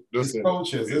 And those it's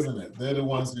cultures, isn't it? They're the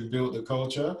ones who built the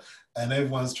culture, and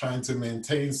everyone's trying to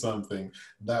maintain something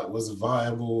that was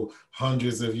viable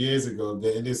hundreds of years ago.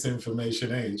 But in this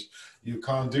information age, you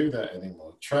can't do that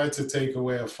anymore. Try to take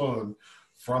away a phone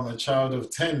from a child of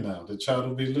 10 now. The child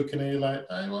will be looking at you like,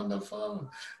 I want the phone.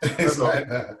 It's like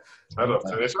that. A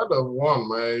child of one.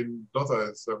 My daughter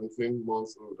is 17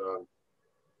 months old,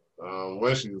 and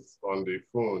when she's on the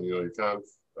phone, you can't.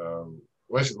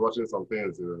 When she's watching some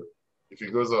things, if he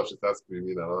goes off, she starts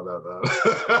screaming and all that.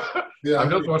 I'm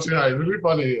just watching her. It's really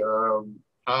funny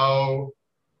how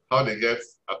they get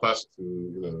attached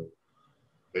to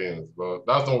things. But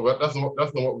that's not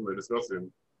what we were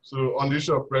discussing. So on the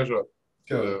issue of pressure,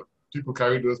 people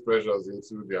carry those pressures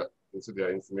into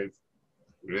their intimate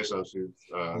relationships,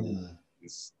 and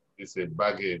it's a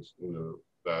baggage,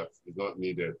 that is not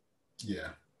needed.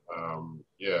 Yeah.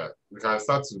 We can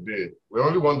start today. We're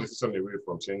only one decision away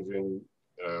from changing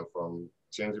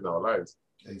our lives.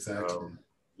 Exactly.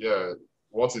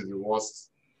 What is the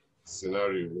worst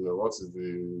scenario? What is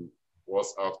the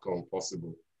worst outcome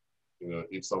possible?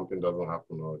 If something doesn't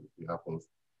happen or if it happens.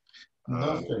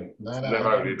 Nothing. It's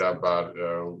never really that bad.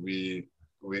 We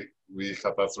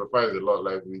catastrophize a lot.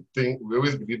 Like we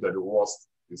always believe that the worst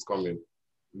is coming.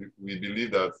 We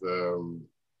believe that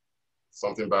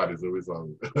something bad is always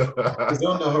on. It's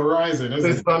on the horizon, isn't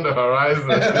it? It's on the horizon.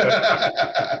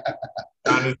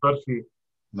 And it's not true.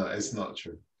 No, it's not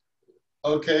true.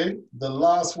 Okay, the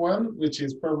last one, which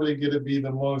is probably going to be the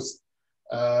most,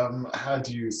 how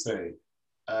do you say,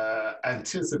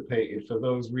 anticipated for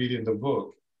those reading the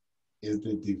book, is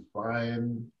the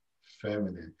divine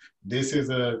feminine. This is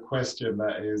a question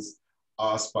that is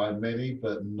asked by many,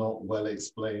 but not well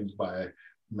explained by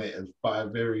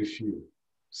very few.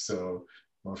 So,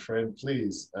 my friend,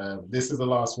 please, this is the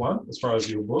last one as far as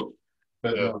your book,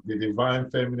 but no, the divine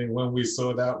feminine, when we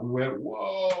saw that, we went,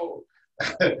 whoa,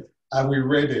 and we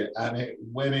read it, and it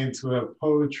went into a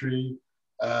poetry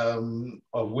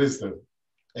of wisdom,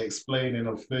 explaining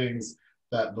of things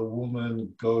that the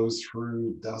woman goes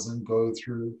through, doesn't go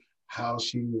through, how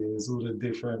she is, all the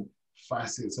different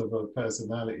facets of her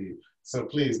personality. So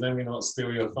please, let me not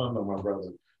steal your thunder, my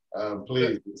brother.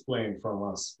 Please explain from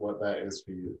us what that is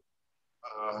for you.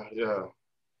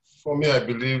 For me, I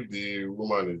believe the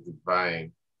woman is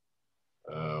divine.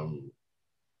 I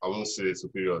won't say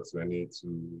superior to male,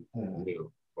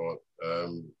 but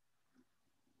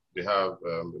they have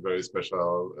a very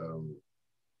special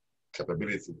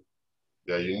capability.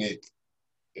 They are unique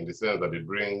in the sense that they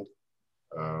bring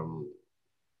how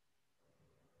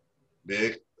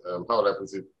would I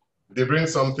put it? They bring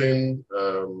something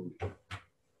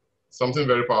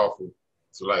very powerful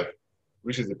to life,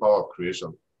 which is the power of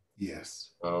creation.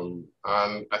 Yes. And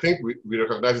I think we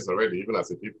recognize this already, even as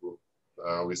a people.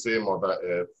 We say Mother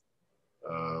Earth,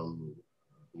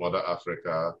 Mother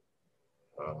Africa.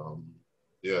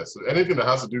 So anything that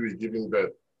has to do with giving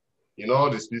birth, in all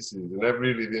the species, in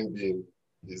every living being,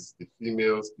 is the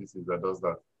female species that does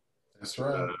that. That's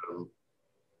right.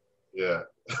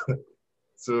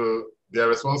 So they are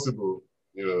responsible,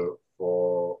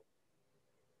 for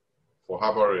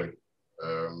harboring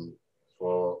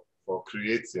for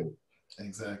creating.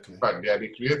 Exactly. In fact, they are the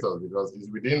creators because it's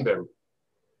within them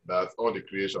that all the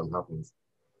creation happens.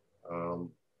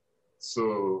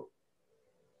 So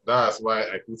that's why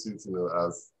I put it,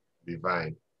 as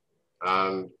divine.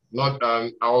 And not,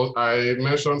 I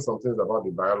mentioned some things about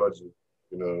the biology,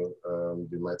 the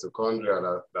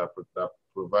mitochondria that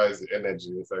provides the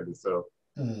energy inside the cell.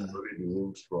 It's already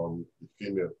moved from the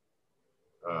female.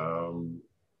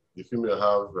 The female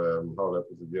have, how will I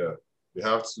put it here? They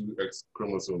have 2 X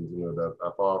chromosomes, that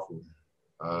are powerful.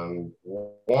 And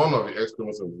one of the X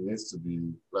chromosomes needs to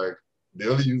be like, they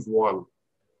only use one,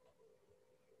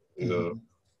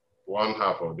 one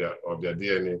half of their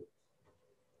DNA,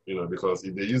 because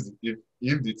if they use, if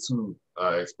the 2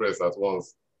 are expressed at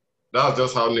once, that's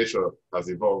just how nature has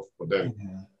evolved for them.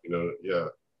 Yeah,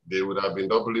 they would have been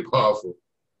doubly powerful.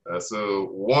 So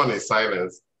one is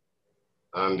silenced,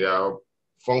 and they are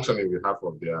functioning with half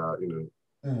of their,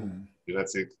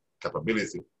 genetic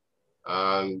capability.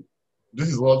 And this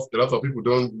is what a lot of people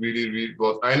don't really read,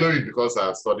 but I know it because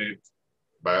I've studied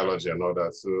biology and all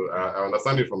that. So I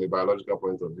understand it from a biological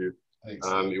point of view.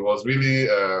 Excellent. And it was really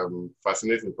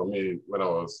fascinating for me when I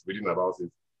was reading about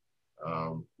it.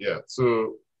 Yeah,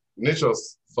 so nature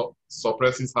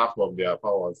suppresses half of their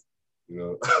powers,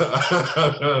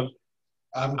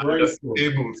 I'm grateful.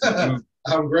 Able to do.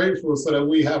 I'm grateful so that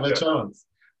we have a chance.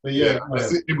 But yeah,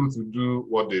 still able to do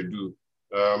what they do.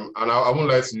 And I won't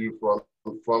lie to you,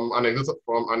 from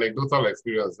anecdotal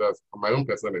experience, that's from my own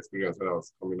personal experience when I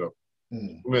was coming up.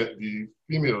 The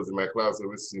females in my class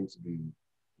always seem to be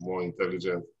more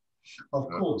intelligent. Of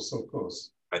course.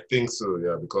 I think so,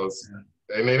 yeah, because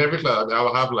in every class I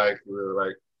will have like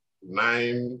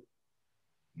 9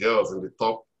 girls in the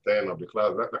top 10 of the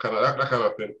class, that kind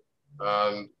of thing.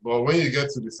 But when you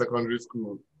get to the secondary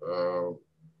school,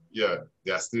 yeah,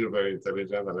 they are still very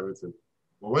intelligent and everything.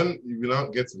 But when you now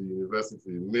get to the university,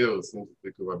 males seem to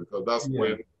take over because that's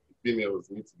when females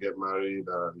need to get married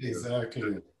and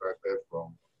exactly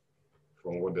from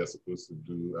what they're supposed to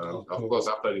do. And of course,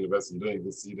 after university, you don't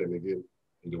even see them again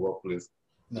in the workplace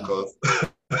because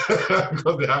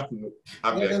because they have to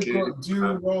have their kids. They've got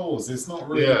dual roles. It's not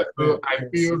really. Yeah, so I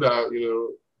feel that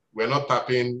we're not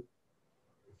tapping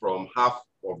from half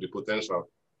of the potential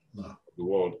of the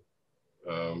world.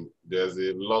 There's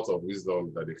a lot of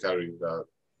wisdom that they carry that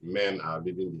men are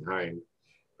leaving behind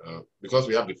because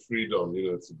we have the freedom,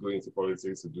 to go into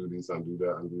politics, to do this and do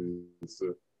that and do this.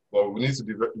 So, but we need to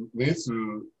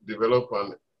develop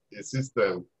a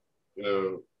system,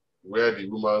 where the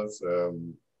woman's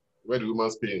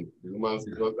pain,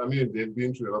 because I mean they've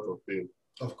been through a lot of pain.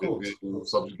 Of course, they've been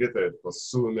subjugated for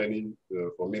so many,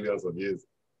 for millions of years,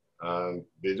 and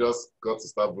they just got to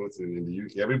start voting in the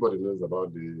UK. Everybody knows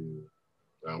about the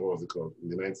what was it called, in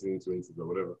the 1920s or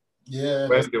whatever. Yeah.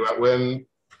 When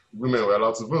women were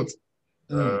allowed to vote.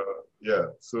 Yeah.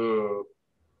 So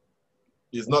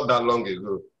it's not that long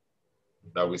ago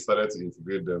that we started to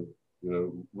integrate them.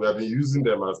 We have been using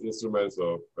them as instruments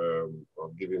of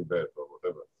giving birth or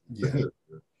whatever. Yeah.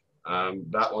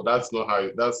 And that's not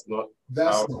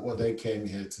what they came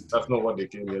here to do. That's not what they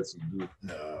came here to do.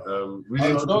 No.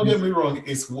 Don't get me wrong.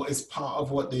 It's part of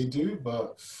what they do,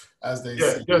 but as they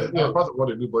say, part of what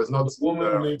they do, but it's not. The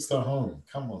woman makes the home.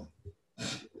 Come on.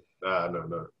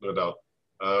 No doubt.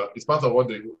 It's part of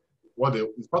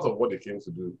it's part of what they came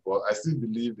to do. But I still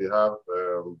believe they have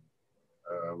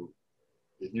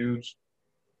a huge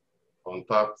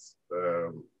untapped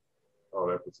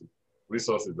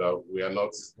resources that we are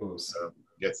not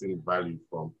getting value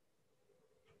from.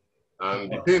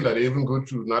 And the pain that they even go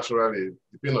through naturally,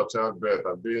 the pain of childbirth,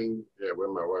 I've been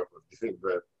when my wife was giving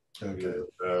birth. Okay.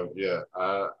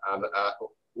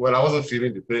 Well, I wasn't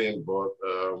feeling the pain, but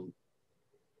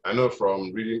I know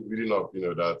from reading up,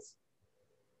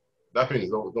 that pain is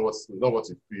not what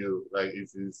you feel like.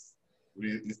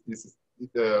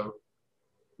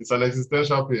 It's an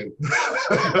existential pain.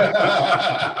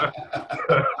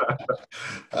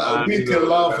 We can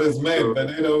laugh as men, but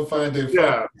they don't find it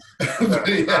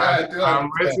funny. I'm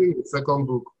writing a second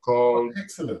book called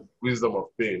Excellent. Wisdom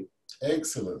of Pain.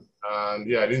 Excellent.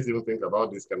 And I didn't even think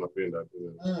about this kind of pain that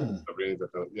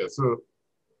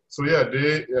So yeah,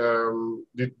 the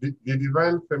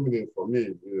divine feminine for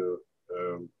me,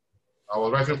 I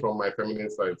was writing from my feminine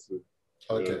side too.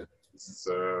 Okay.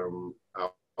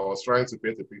 I was trying to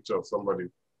paint a picture of somebody,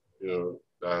 that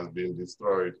has been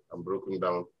destroyed and broken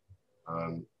down,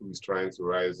 and who is trying to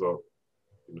rise up,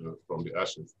 from the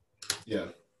ashes.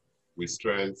 Yeah. With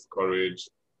strength, courage,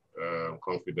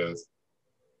 confidence,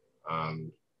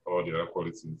 and all the other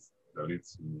qualities that lead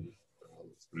to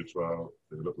spiritual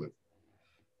development.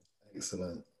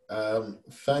 Excellent.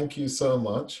 Thank you so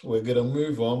much. We're going to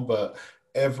move on, but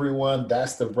everyone,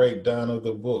 that's the breakdown of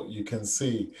the book. You can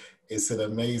see it's an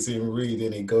amazing read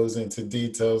and it goes into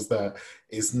details that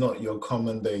it's not your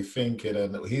common day thinking.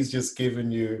 And he's just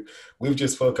given you, we've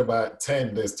just spoke about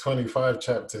 10, there's 25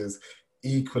 chapters,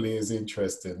 equally as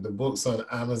interesting. The book's on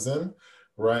Amazon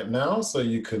right now, so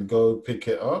you can go pick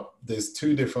it up. There's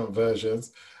two different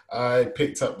versions. I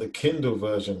picked up the Kindle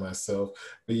version myself,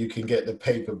 but you can get the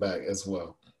paperback as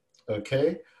well.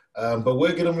 Okay. But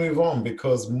we're going to move on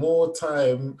because more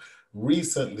time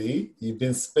recently you've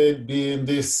been spent being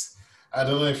this, I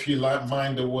don't know if you like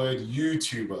mind the word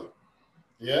YouTuber.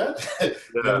 Yeah. Yeah,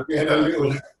 You're being a yeah.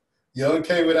 little, you're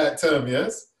okay with that term,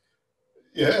 yes?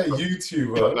 Yeah, But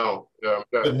YouTuber. now, yeah,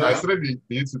 But I now, started the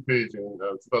YouTube page in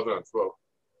 2012,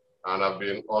 and I've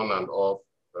been on and off.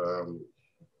 Um,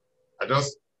 I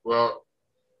just, well,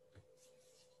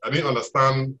 I didn't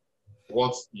understand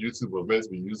what YouTube was meant to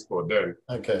be used for then.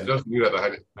 I okay. just knew that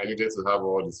I needed to have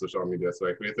all the social media, so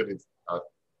I created it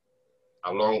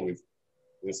along with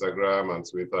Instagram and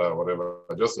Twitter or whatever,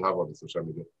 just to have all the social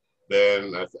media.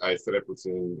 Then I started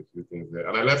putting a few things there,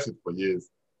 and I left it for years.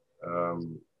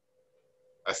 Um,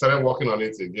 I started working on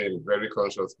it again very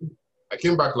consciously. I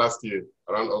came back last year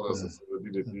around August, Mm, so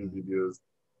did a few mm, videos.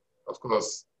 Of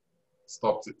course,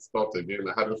 stopped again.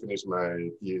 I hadn't finished my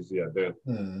PhD yet then.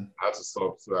 mm. I had to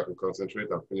stop so I could concentrate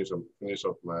and finish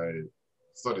up my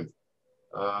studies.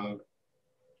 And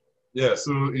yeah,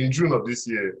 so in June of this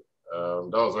year, that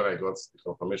was when I got the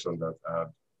confirmation that I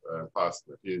had passed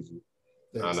the PhD.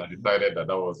 And I Excellent. decided that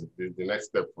that was the next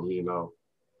step for me now,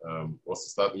 was to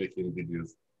start making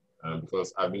videos.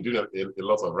 Because I've been doing a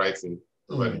lot of writing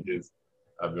over the Mm, years.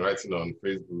 I've been writing on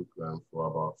Facebook for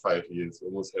about 5 years,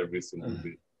 almost every single mm.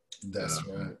 day. That's Um,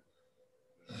 right.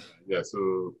 yeah,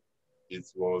 so it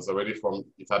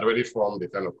had already formed a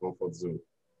kind of comfort zone.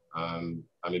 And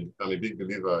I'm a big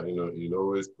believer, in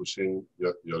always pushing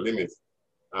your limits.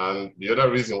 And the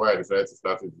other reason why I decided to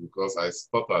start it is because I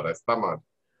stammered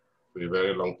for a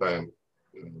very long time,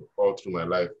 all through my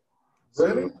life. So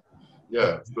Really?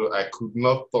 yeah, so I could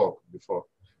not talk before.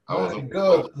 I was My able to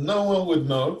talk. God, no one would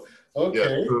know. Yeah,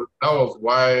 Okay. so that was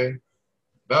why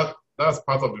that's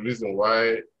part of the reason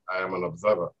why I am an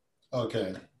observer.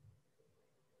 Okay.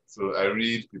 So I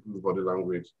read people's body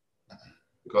language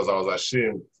because I was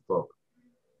ashamed to talk.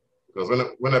 Because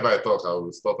whenever I talk, I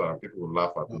would stutter and people would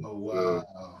laugh at me. Oh, So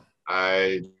wow.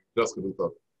 I just couldn't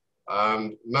talk.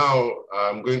 And now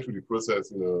I'm going through the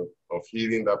process, of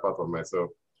healing that part of myself,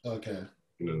 Okay.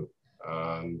 you know,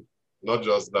 and not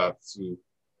just that, too.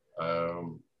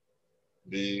 Um,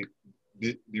 the,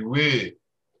 the way,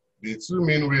 the two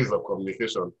main ways of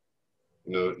communication,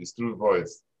 is through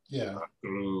voice, Yeah.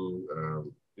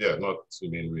 through, yeah, not two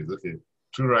main ways, okay.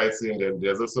 Through writing, then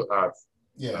there's also art,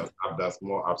 Yeah. that's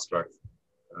more abstract.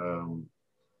 Um,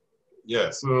 yeah,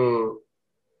 so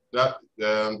that's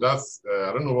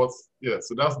I don't know what, yeah,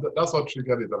 so that's what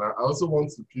triggered it. And I also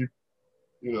want to keep,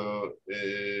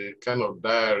 a kind of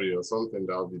diary or something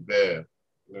that will be there,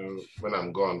 when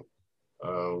I'm gone,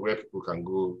 where people can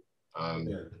go and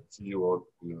Yeah. see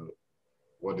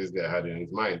what this guy had in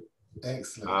his mind.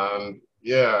 Excellent. And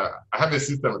yeah, I have a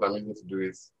system that I'm using to do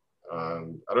it.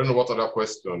 And I don't know what other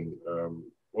question,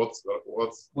 what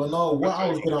Well, no, what I question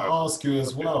was you going to have. ask you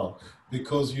as Okay. well,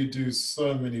 because you do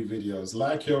so many videos,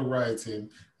 like you're writing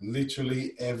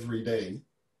literally every day,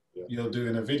 Yeah, you're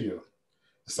doing a video, yeah.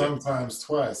 sometimes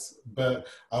twice. But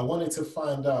I wanted to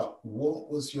find out what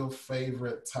was your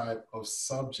favorite type of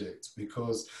subject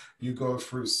because you go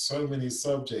through so many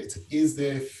subjects. Is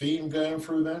there a theme going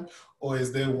through them, or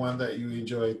is there one that you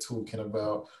enjoy talking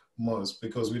about most?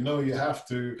 Because we know you have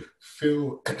to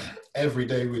fill every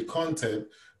day with content,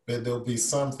 but there'll be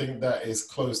something that is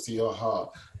close to your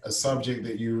heart, a subject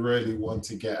that you really want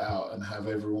to get out and have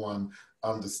everyone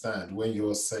understand when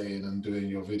you're saying and doing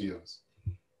your videos.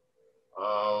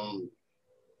 Um,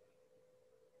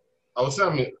 I would say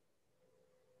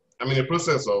I'm in a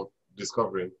process of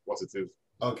discovering what it is.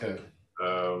 Okay.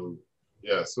 Um,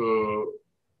 yeah, so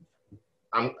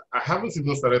I haven't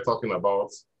even started talking about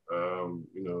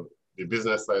the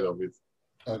business side of it.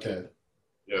 Okay.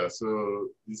 Yeah, so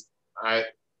I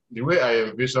the way I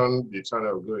envision the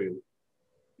channel going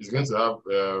is going to have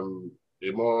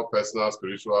a more personal,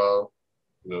 spiritual,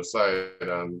 side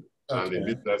and a Okay.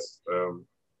 business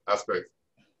aspect.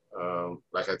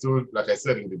 Like I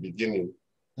said in the beginning,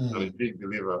 I'm a Mm. big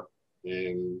believer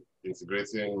in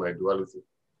integrating my duality.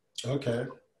 Okay.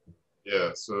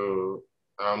 Yeah, so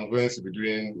I'm going to be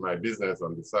doing my business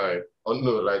on the side. Oh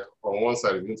no, like on one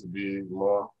side it's going to be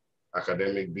more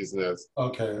academic business,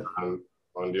 Okay. and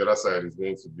on the other side is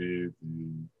going to be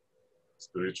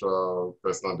spiritual,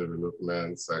 personal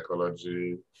development,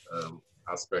 psychology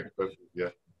aspect. But yeah.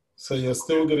 So you're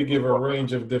still going to give a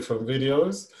range of different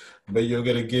videos, but you're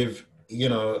going to give, you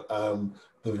know,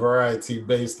 the variety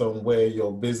based on where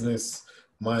your business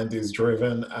mind is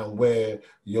driven and where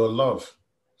your love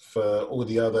for all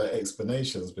the other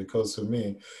explanations. Because for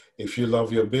me, if you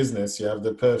love your business, you have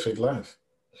the perfect life.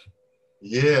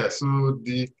 Yeah. So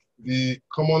the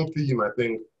common theme I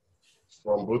think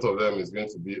from both of them is going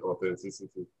to be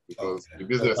authenticity because Okay, the so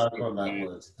business is back going on to that be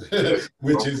word, yeah,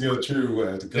 which is your true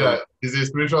word. yeah, Go. it's a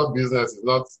spiritual business. It's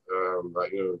not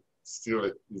like still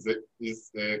it's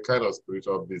a kind of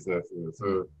spiritual business.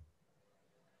 So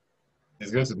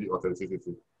it's going to be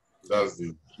authenticity. That's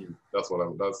the key. That's the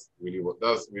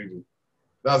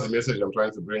message I'm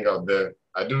trying to bring out there.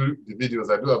 I do the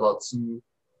videos. I do about 2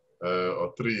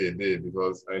 or 3 a day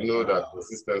because I know that Wow.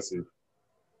 consistency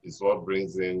is what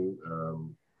brings in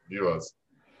viewers.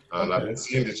 And I've been Okay.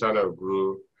 seeing the channel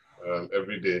grow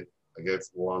every day. I get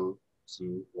 1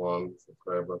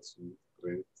 subscriber, 2,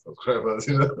 3 subscribers,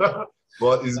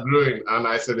 but it's growing and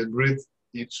I celebrate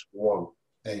each one.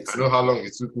 I know Excellent. how long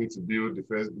it took me to build the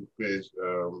Facebook page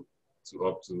to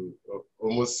up to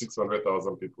almost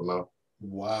 600,000 people now.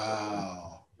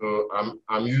 Wow. So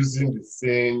I'm using the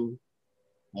same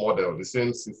model, the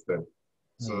same system.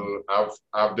 Hmm. So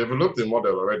I've developed a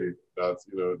model already that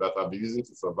that I'll be using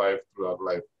to survive throughout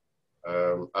life.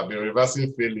 I've been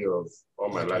reversing failures all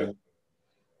my life. Okay.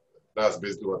 That's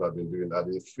basically what I've been doing. I've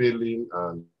been failing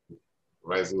and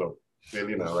rising up,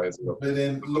 failing and rising up. But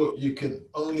then, look, you can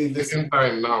only Taking listen.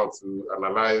 time now to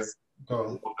analyze Go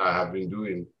on. what I have been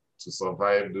doing to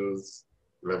survive those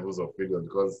levels of failure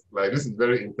because, like, this is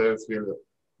very intense failure.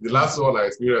 The Hmm. last one I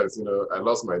experienced, I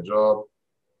lost my job.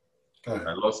 Go I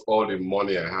ahead. lost all the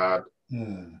money I had.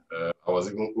 Hmm. I was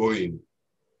even owing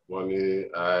money.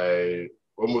 I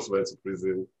almost went to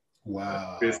prison. I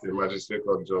Wow. faced a magistrate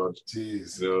court judge.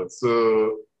 Jeez.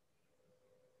 So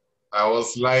I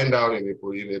was lying down in a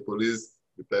police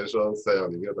detention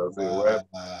cell. You get what I'm saying? Well,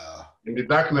 Wow. in the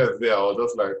darkness there, I was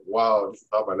just like, wow, this is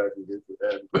how my life is going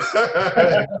to end.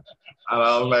 And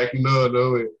I was like, no,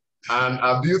 no way. And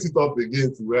I built it up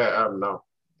again to where I am now.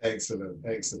 Excellent.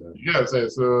 Excellent. You get what I'm saying?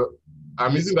 So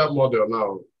I'm using that model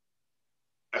now.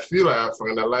 I feel like I've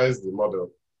finalized the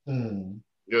model. Hmm.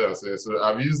 You know what I'm saying? So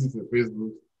I've used it in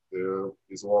Facebook.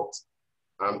 It's worked.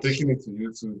 I'm taking it to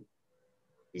YouTube.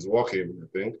 It's working, I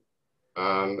think.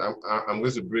 And I'm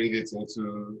going to bring it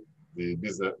into the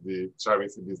business, the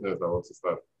charity business I want to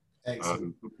start. Excellent.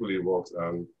 And hopefully it works.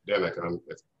 And then I can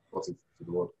export it to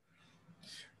the world.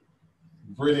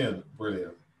 Brilliant.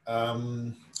 Brilliant.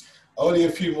 Um, Only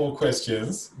a few more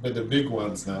questions, but the big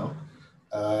ones now.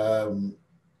 Um,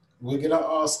 we're going to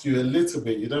ask you a little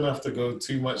bit. You don't have to go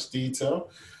too much detail,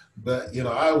 but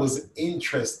I was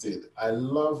interested. I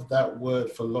love that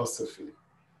word philosophy.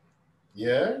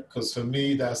 Yeah, because for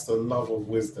me, that's the love of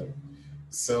wisdom.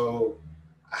 So,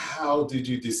 how did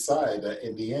you decide that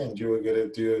in the end you were going to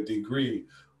do a degree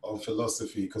on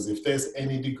philosophy? Because if there's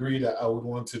any degree that I would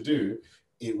want to do,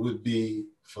 it would be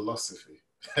philosophy.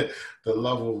 The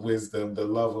love of wisdom, the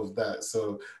love of that.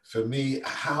 So, for me,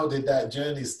 how did that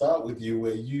journey start with you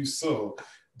where you saw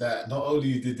that not only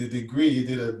you did the degree, you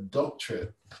did a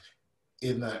doctorate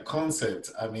in that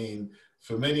concept? I mean,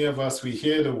 for many of us, we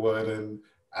hear the word and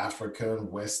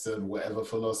African, Western, whatever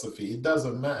philosophy, it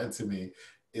doesn't matter to me.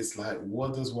 It's like,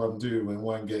 what does one do when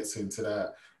one gets into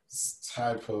that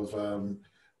type of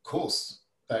course,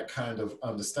 that kind of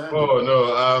understanding? Oh,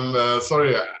 no, I'm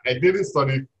sorry. I didn't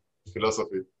study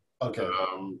philosophy. Okay,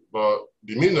 But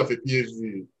the meaning of a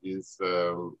PhD is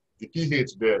the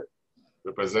PH there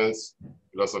represents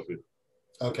philosophy.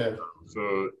 okay,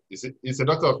 So it's a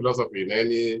doctor of philosophy in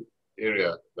any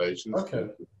area that you choose to okay,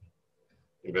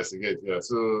 investigate. Yeah.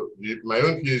 So my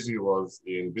own PhD was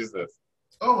in business,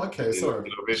 oh, okay, in sorry.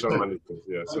 innovation management.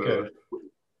 Yeah. Okay,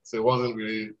 So it wasn't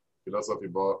really philosophy,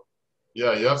 but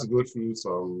yeah, you have to go through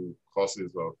some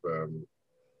courses of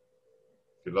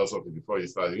philosophy before you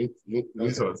start. You need to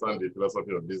okay, understand the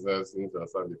philosophy of business, you need to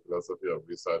understand the philosophy of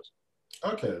research,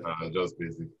 okay. and just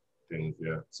basic things.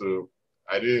 Yeah. So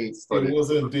I didn't It study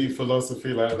wasn't deep philosophy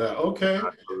like that. Okay.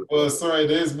 philosophy. Well, sorry,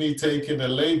 there's me taking a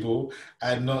label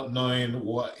and not knowing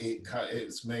what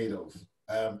it's made of.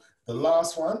 The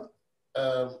last one,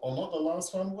 or not the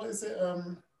last one, what is it?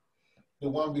 The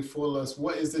one before last,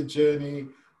 what is the journey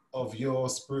of your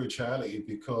spirituality?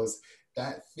 Because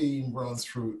that theme runs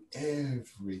through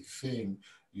everything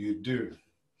you do.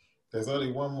 There's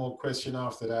only one more question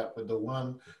after that, but the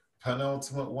one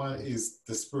penultimate one is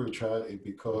the spirituality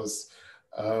because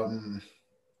um,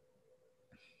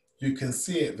 you can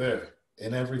see it there.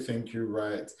 in everything you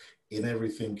write, in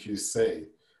everything you say.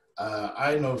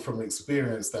 I know from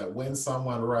experience that when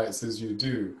someone writes as you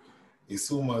do,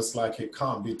 it's almost like it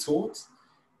can't be taught.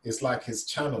 It's like it's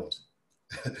channeled.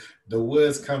 The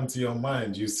words come to your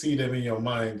mind. You see them in your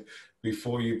mind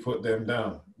before you put them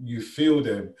down. You feel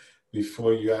them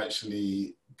before you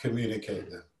actually communicate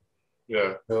them.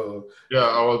 Yeah. So, Yeah,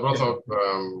 I was brought up.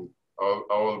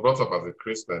 I was brought up as a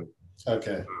Christian.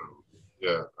 okay.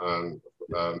 Yeah,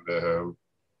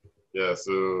 yeah.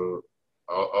 So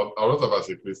I was brought up as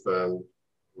a Christian.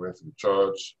 Went to the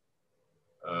church.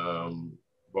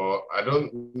 But I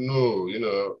don't know. You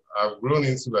know, I've grown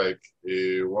into like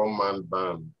a one-man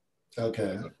band.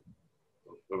 Okay.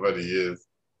 Over the years.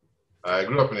 I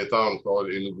grew up in a town called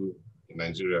Enugu in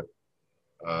Nigeria,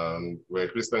 and we're a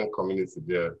Christian community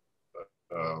there,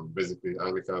 basically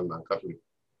Anglican and Catholic,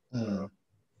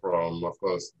 from, of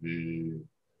course, the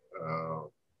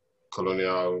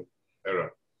colonial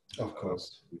era. Of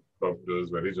course. Of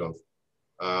those religions.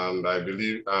 And I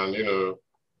believe, and you know,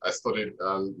 I studied,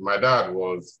 and my dad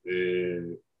was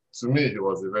to me, he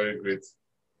was a very great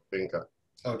thinker.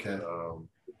 Okay.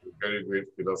 Very great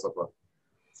philosopher,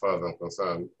 as far as I'm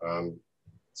concerned. And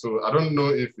so I don't know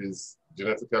if it's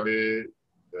genetically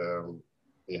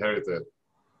inherited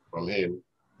from him,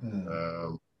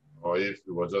 or if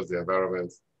it was just the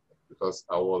environment, because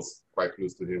I was quite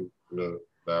close to him, you know,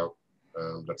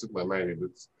 that took my mind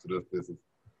to those places.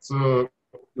 So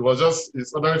it was just,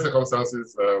 it's ordinary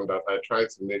circumstances that I tried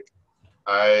to make.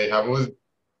 I have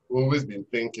always been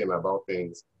thinking about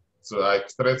things. So I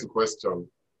started to question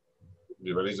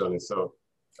the religion itself.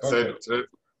 I started to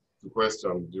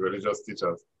question the religious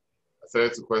teachers. I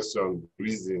started to question the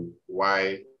reason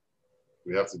why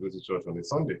we have to go to church on a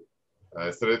Sunday.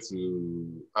 I started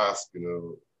to ask, you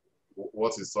know,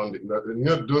 what is Sunday? You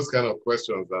know those kind of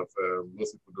questions that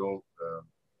most people don't.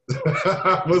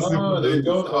 They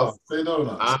don't ask. They don't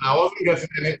ask. And I wasn't getting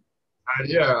any.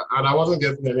 And I wasn't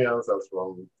getting any answers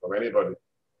from anybody.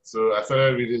 So I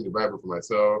started reading the Bible for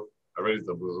myself. I read it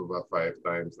over 5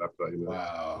 times after, you know.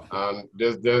 Wow. And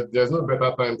there's no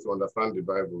better time to understand the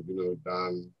Bible, you know,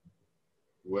 than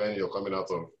when you're coming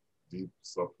out of deep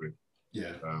suffering.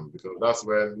 Yeah. Because that's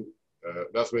when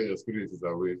your spirit is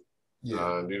awake.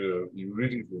 Yeah. And you know, you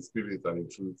read it in spirit and in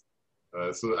truth.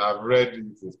 So I've read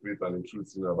it in spirit and in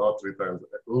truth, you know, about 3 times.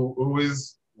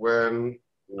 Always when,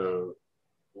 you know,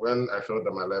 when I felt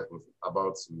that my life was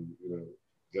about to, you know,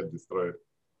 get destroyed,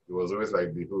 it was always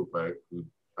like the hope I could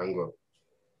hang on.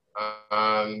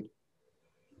 And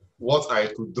what I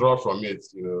could draw from it,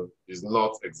 you know, is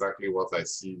not exactly what I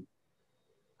see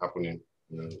happening,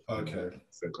 you know, in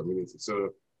the community.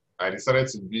 So I decided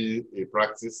to be a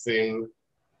practicing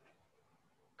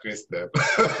Christian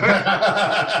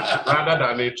rather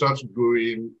than a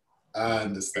church-going. I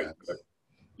understand.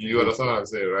 You understand what I'm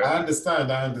saying, right? I understand.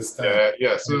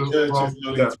 Yeah. So the church is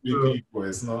only 3 people.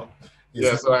 It's not.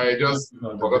 So I just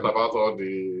forgot about all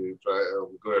the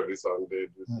go every Sunday.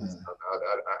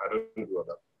 I don't do all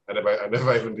that. I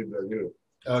never even did that, you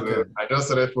know. Okay. So I just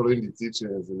started following the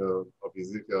teachings, you know, of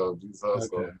Ezekiel, Jesus.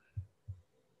 Okay.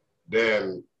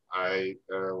 Then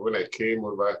when I came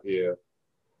over here,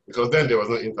 because then there was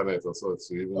no internet or so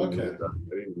to even know that.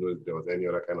 I didn't know there was any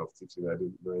other kind of teaching. I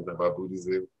didn't know anything about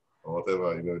Buddhism or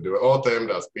whatever. You know, they were all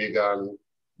termed as pagan,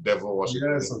 devil worship.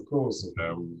 Yes, of course.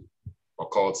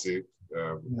 Occultic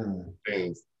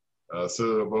things.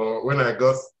 But when I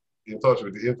got in touch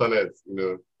with the internet, you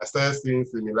know, I started seeing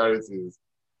similarities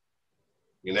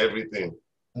in everything.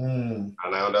 And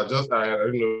I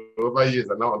you know, over years,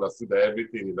 I now understood that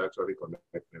everything is actually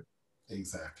connected.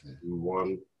 Exactly.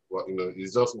 You know,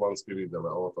 it's just one spirit that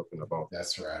we're all talking about.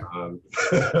 That's right. And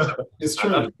it's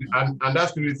true. And that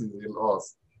spirit is in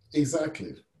us.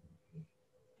 Exactly.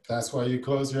 That's why you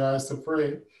close your eyes to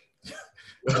pray.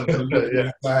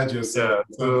 Inside yourself.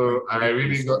 Yeah. So I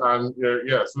really got, and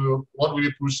so what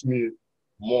really pushed me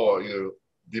more, you know,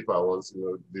 deeper was, you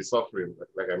know, the suffering,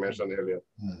 like I mentioned earlier.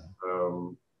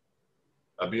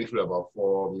 I've been through about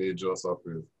 4 major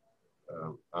sufferings.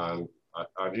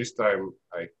 And each time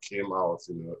I came out,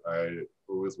 you know, I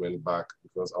always went back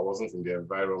because I wasn't in the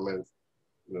environment,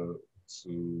 you know,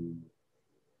 to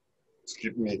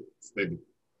keep me steady.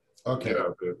 Okay.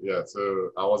 Yeah.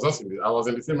 So I was in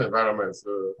the same environment.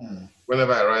 So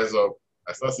whenever I rise up,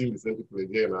 I start seeing the same people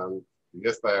again, and it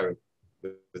gets tiring.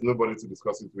 There's nobody to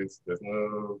discuss it with. There's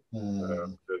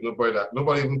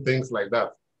nobody even thinks like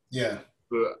that. Yeah.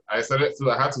 So I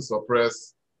had to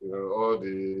suppress, you know, all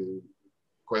the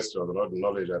questions and all the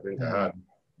knowledge I think I had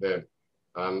then.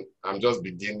 And I'm just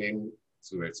beginning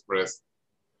to express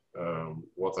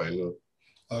what I know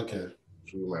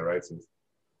through my writings.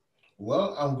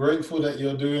 Well, I'm grateful that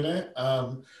you're doing it.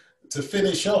 To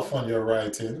finish off on your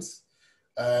writings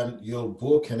and your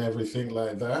book and everything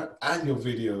like that, and your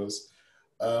videos,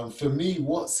 for me,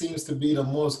 what seems to be the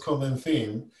most common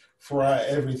theme throughout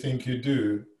everything you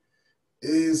do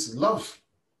is love.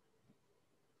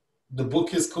 The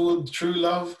book is called True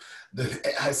Love.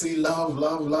 I see love,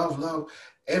 love, love, love.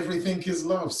 Everything is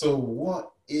love. So,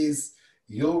 what is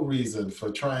your reason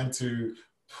for trying to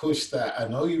push that? I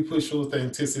know you push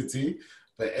authenticity,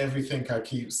 but everything I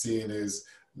keep seeing is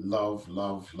love,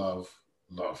 love, love,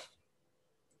 love.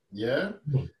 Yeah?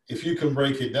 If you can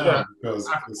break it Yeah, down, because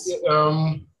it's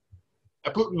I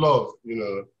put love,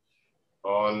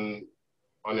 on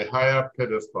a higher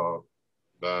pedestal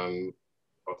than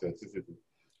authenticity.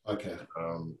 okay.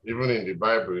 Even in the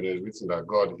Bible, it's written that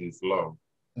God is love.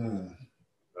 Mm.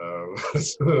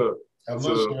 So, I'm not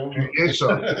so sure. creation,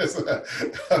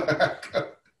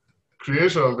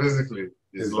 creation basically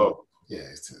is It's love. love. Yeah,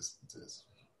 it is. It is.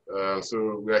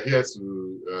 So we are here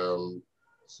to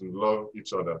love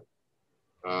each other,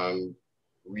 and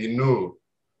we know,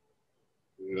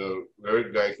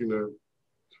 very like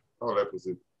how will I put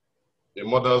it? A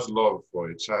mother's love for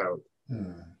a child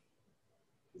Mm.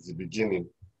 is the beginning.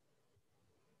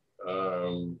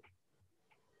 Um,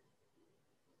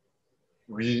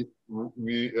 we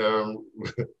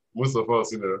most of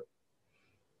us,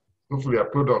 hopefully are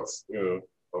products,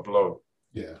 of love.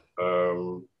 Yeah.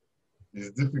 Um,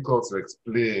 it's difficult to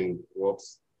explain what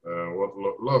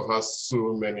love has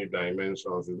so many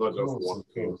dimensions. It's not Of just course, one of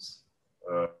thing. course.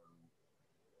 Uh,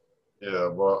 yeah,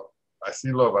 but I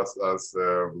see love as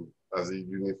a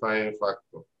unifying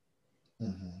factor,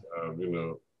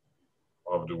 Mm-hmm.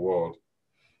 of the world.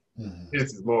 Mm-hmm. Hate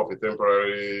is more of a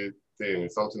temporary thing.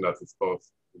 It's something that is taught.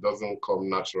 It doesn't come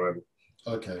naturally.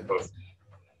 Okay. But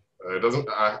it doesn't.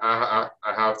 I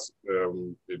have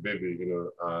a baby,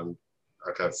 and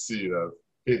I can see that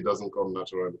hate doesn't come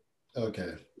naturally.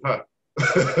 Okay. Huh.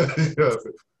 Yes.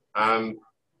 And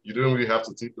you don't really have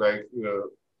to think like,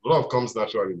 love comes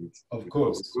naturally Of with love. You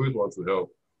course. always want to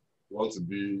help. You want to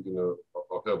be,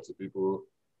 of help to people,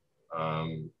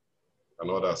 and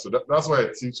all that. So that's why I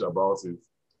teach about it.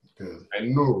 Good. I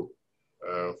know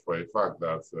for a fact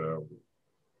that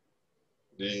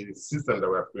the system that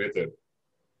we have created,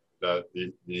 that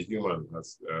the human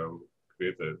has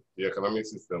created, the economic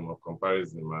system of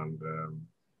comparison and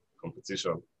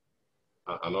competition,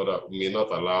 and all that may not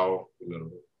allow,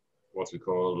 what we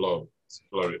call love to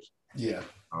flourish. Yeah.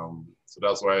 So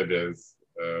that's why there's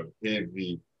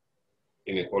heavy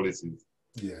inequalities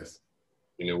Yes.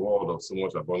 in a world of so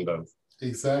much abundance.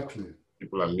 Exactly.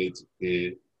 People are made to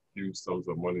pay huge sums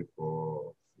of money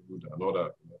for food and all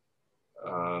that.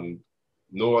 And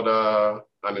no other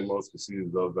animal species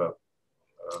does that.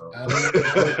 Animals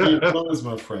don't need clothes,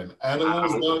 my friend.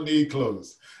 Animals don't need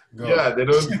clothes. Go on. Yeah, they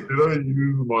don't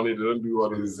use money, they don't do all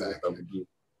those things that Exactly. we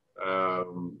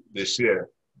do. They share.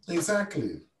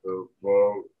 Exactly. So,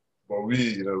 but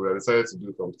we, we decided to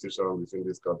do competition between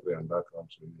this country and that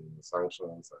country,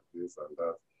 sanctions and this and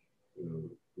that,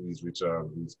 who is richer and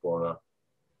who is poorer.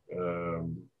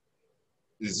 Um,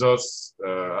 it's just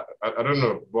I don't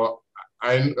know,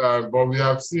 but we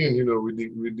have seen, with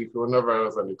the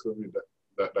coronavirus and the COVID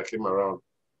that came around,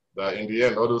 that in the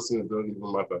end all those things don't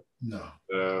even matter. No.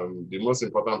 The most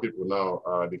important people now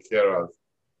are the carers,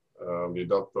 the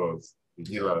doctors, the Yeah.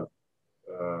 healers,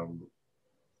 um,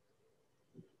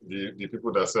 the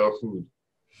people that sell food.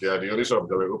 They are the only shop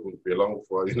that were open for a long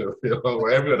for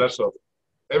every other shop,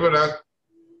 every other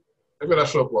every other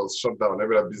shop was shut down,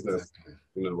 every other business,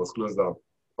 Exactly. was closed down,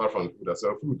 apart from the people that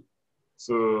sell food.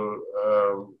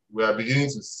 So we are beginning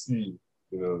to see,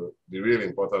 the real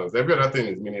importance. Every other thing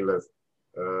is meaningless.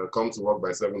 Come to work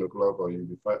by 7 o'clock, or you'll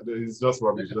be fine. It's just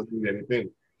rubbish. It doesn't mean anything.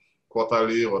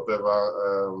 Quarterly, whatever,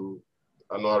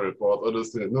 annual report, all those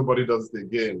things. Nobody does it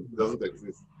again. It doesn't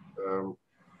exist.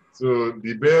 So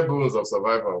the bare bones of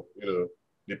survival,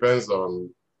 depends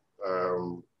on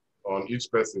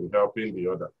each person helping the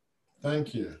other.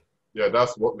 Thank you. Yeah,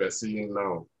 that's what we're seeing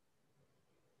now.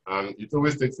 And it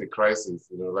always takes a crisis,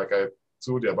 like I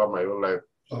told you about my own life.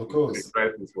 Of It took a course.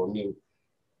 crisis for me,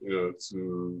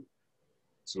 to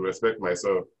respect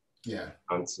myself Yeah.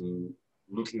 and to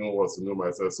look inwards to know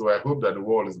myself. So I hope that the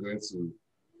world is going to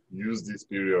use this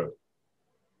period,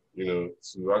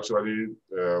 to actually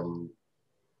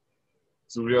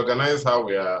to reorganize how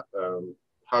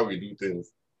we do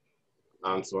things,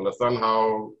 and to understand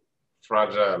how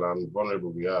fragile and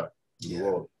vulnerable we are in the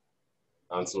world,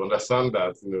 and to understand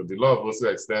that the love also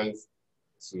extends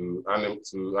to animals,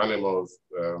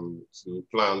 to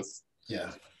plants,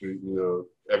 Yeah. to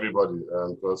everybody.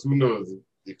 Because who knows,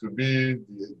 it could be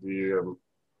the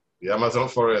Amazon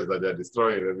forest that they're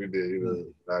destroying every day. You know,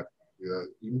 that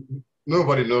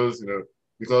nobody knows. You know,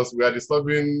 because we are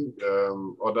disturbing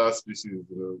other species.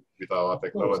 You know, with our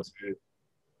technology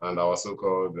and our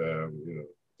so-called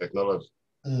technology.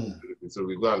 So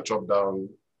we go and chop down.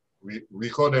 We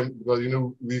call them, because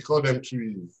we call them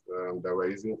trees that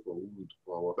we're using for wood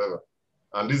or whatever.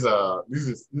 And these are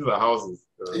houses.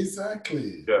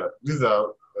 Exactly. Yeah, these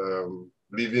are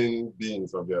living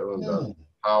beings of their own that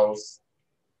house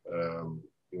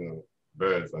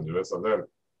birds and the rest of them.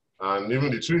 And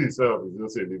even the tree itself is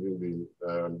also a living being.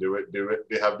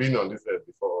 They have been on this earth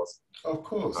before us. Of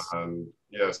course. And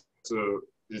yes, so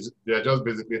they're just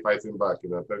basically fighting back,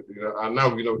 And now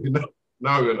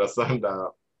now we understand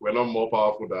that we're not more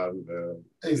powerful than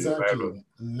exactly.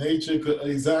 Nature could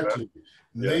exactly.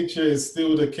 Yeah. Nature is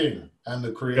still the king and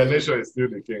the creator. Yeah, nature is still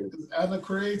the king and the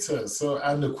creator. So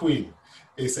and the queen.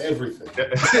 It's everything.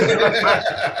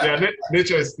 Yeah,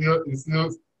 nature is still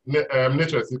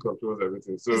nature still controls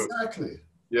everything. So exactly.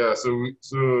 Yeah,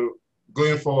 so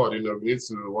going forward, we need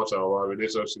to watch our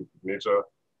relationship with nature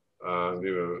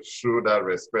and show that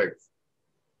respect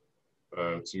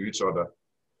to each other.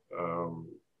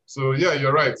 So yeah,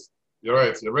 you're right. You're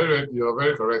right. You're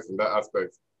very correct in that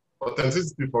aspect.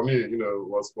 Authenticity for me,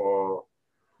 was for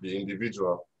the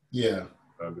individual. Yeah.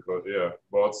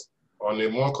 But on a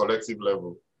more collective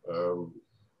level,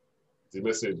 the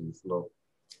message is love.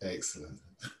 Excellent.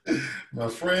 My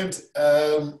friend,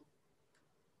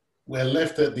 we're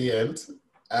left at the end.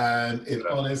 And in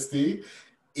honesty,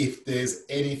 if there's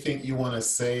anything you want to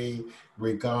say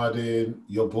regarding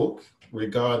your book,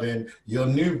 regarding your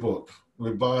new book,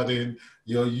 regarding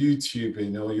your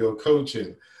YouTubing or your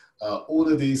coaching,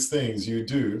 all of these things you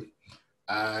do.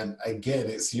 And again,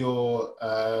 it's your,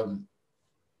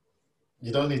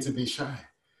 you don't need to be shy.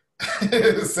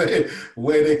 Say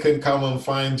where they can come and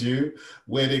find you,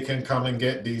 where they can come and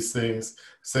get these things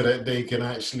so that they can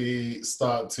actually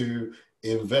start to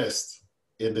invest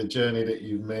in the journey that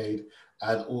you've made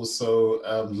and also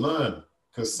learn.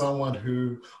 Because someone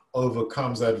who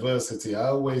overcomes adversity, I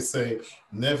always say,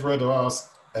 never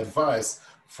ask advice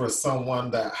for someone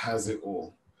that has it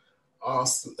all.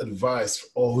 Ask advice,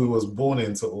 or who was born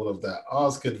into all of that.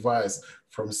 Ask advice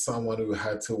from someone who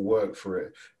had to work for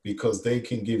it, because they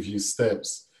can give you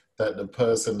steps that the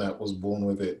person that was born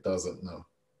with it doesn't know.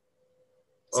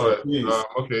 So, all right.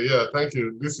 Okay, yeah, thank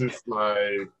you. This is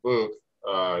my book.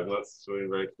 Not showing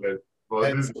very clear,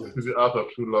 but this is The Art of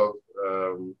True Love.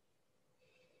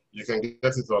 You can get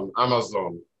it on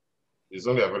Amazon. It's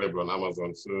only available on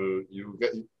Amazon. So you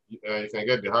can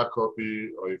get the hard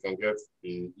copy, or you can get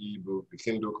the ebook, the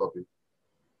Kindle copy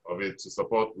of it, to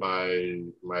support my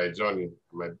journey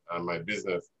and my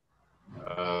business.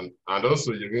 And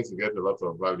also, you're going to get a lot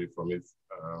of value from it.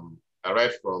 I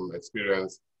write from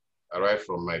experience. I write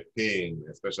from my pain,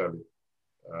 especially.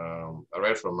 I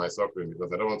write from my suffering,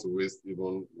 because I don't want to waste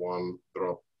even one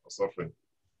drop of suffering.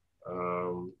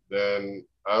 Then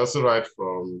I also write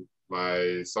from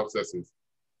my successes,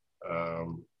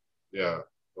 of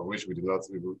which we do not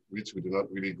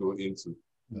really go into.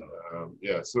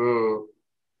 No. So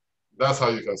that's how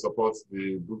you can support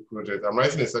the book project. I'm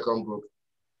writing a second book.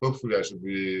 Hopefully, it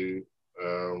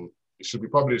should be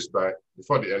published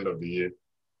before the end of the year,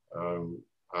 and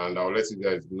I'll let you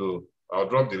guys know. I'll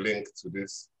drop the link to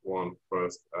this one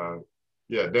first.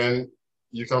 Then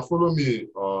you can follow me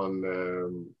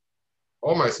on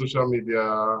all my social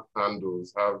media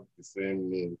handles have the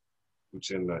same name,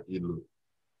 Uchenna Ilo.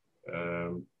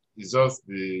 It's just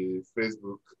the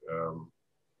Facebook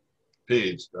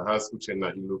page that has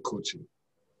Uchenna Ilo Coaching.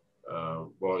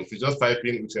 But if you just type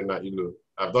in Uchenna Ilo,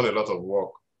 I've done a lot of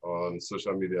work on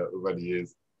social media over the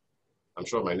years. I'm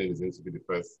sure my name is going to be the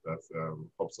first that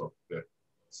pops up there.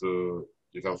 So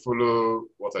you can follow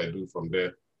what I do from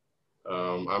there.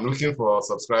 I'm looking for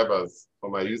subscribers for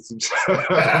my YouTube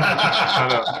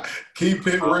channel. Keep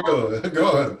it real. Go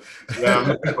on. Yeah, I'm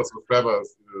looking for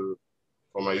subscribers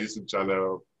for my YouTube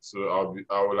channel. So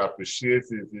I will appreciate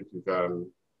it if you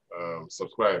can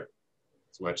subscribe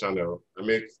to my channel. I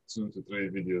make 2 to 3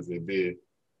 videos a day,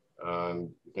 and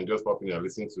you can just pop in and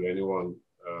listen to anyone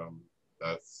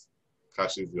that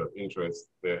catches your interest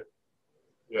there.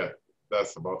 Yeah,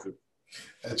 that's about it.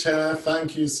 Uchenna,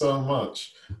 thank you so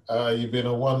much. You've been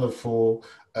a wonderful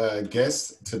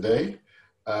guest today.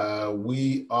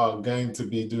 We are going to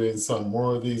be doing some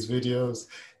more of these videos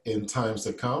in times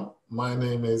to come. My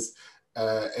name is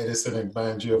Edison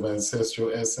Agbandje of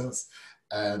Ancestral Essence.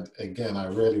 And again, I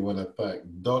really want to thank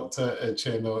Dr.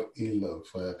 Uchenna Ilo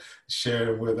for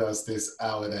sharing with us this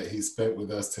hour that he spent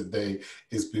with us today.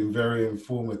 It's been very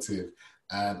informative.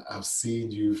 and I've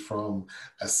seen you from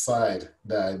a side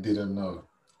that I didn't know,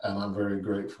 and I'm very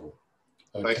grateful.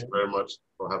 Okay. Thank you very much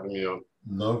for having me on.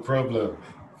 No problem.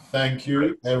 Thank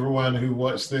you, everyone who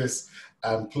watched this,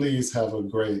 and please have a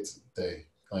great day.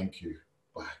 Thank you.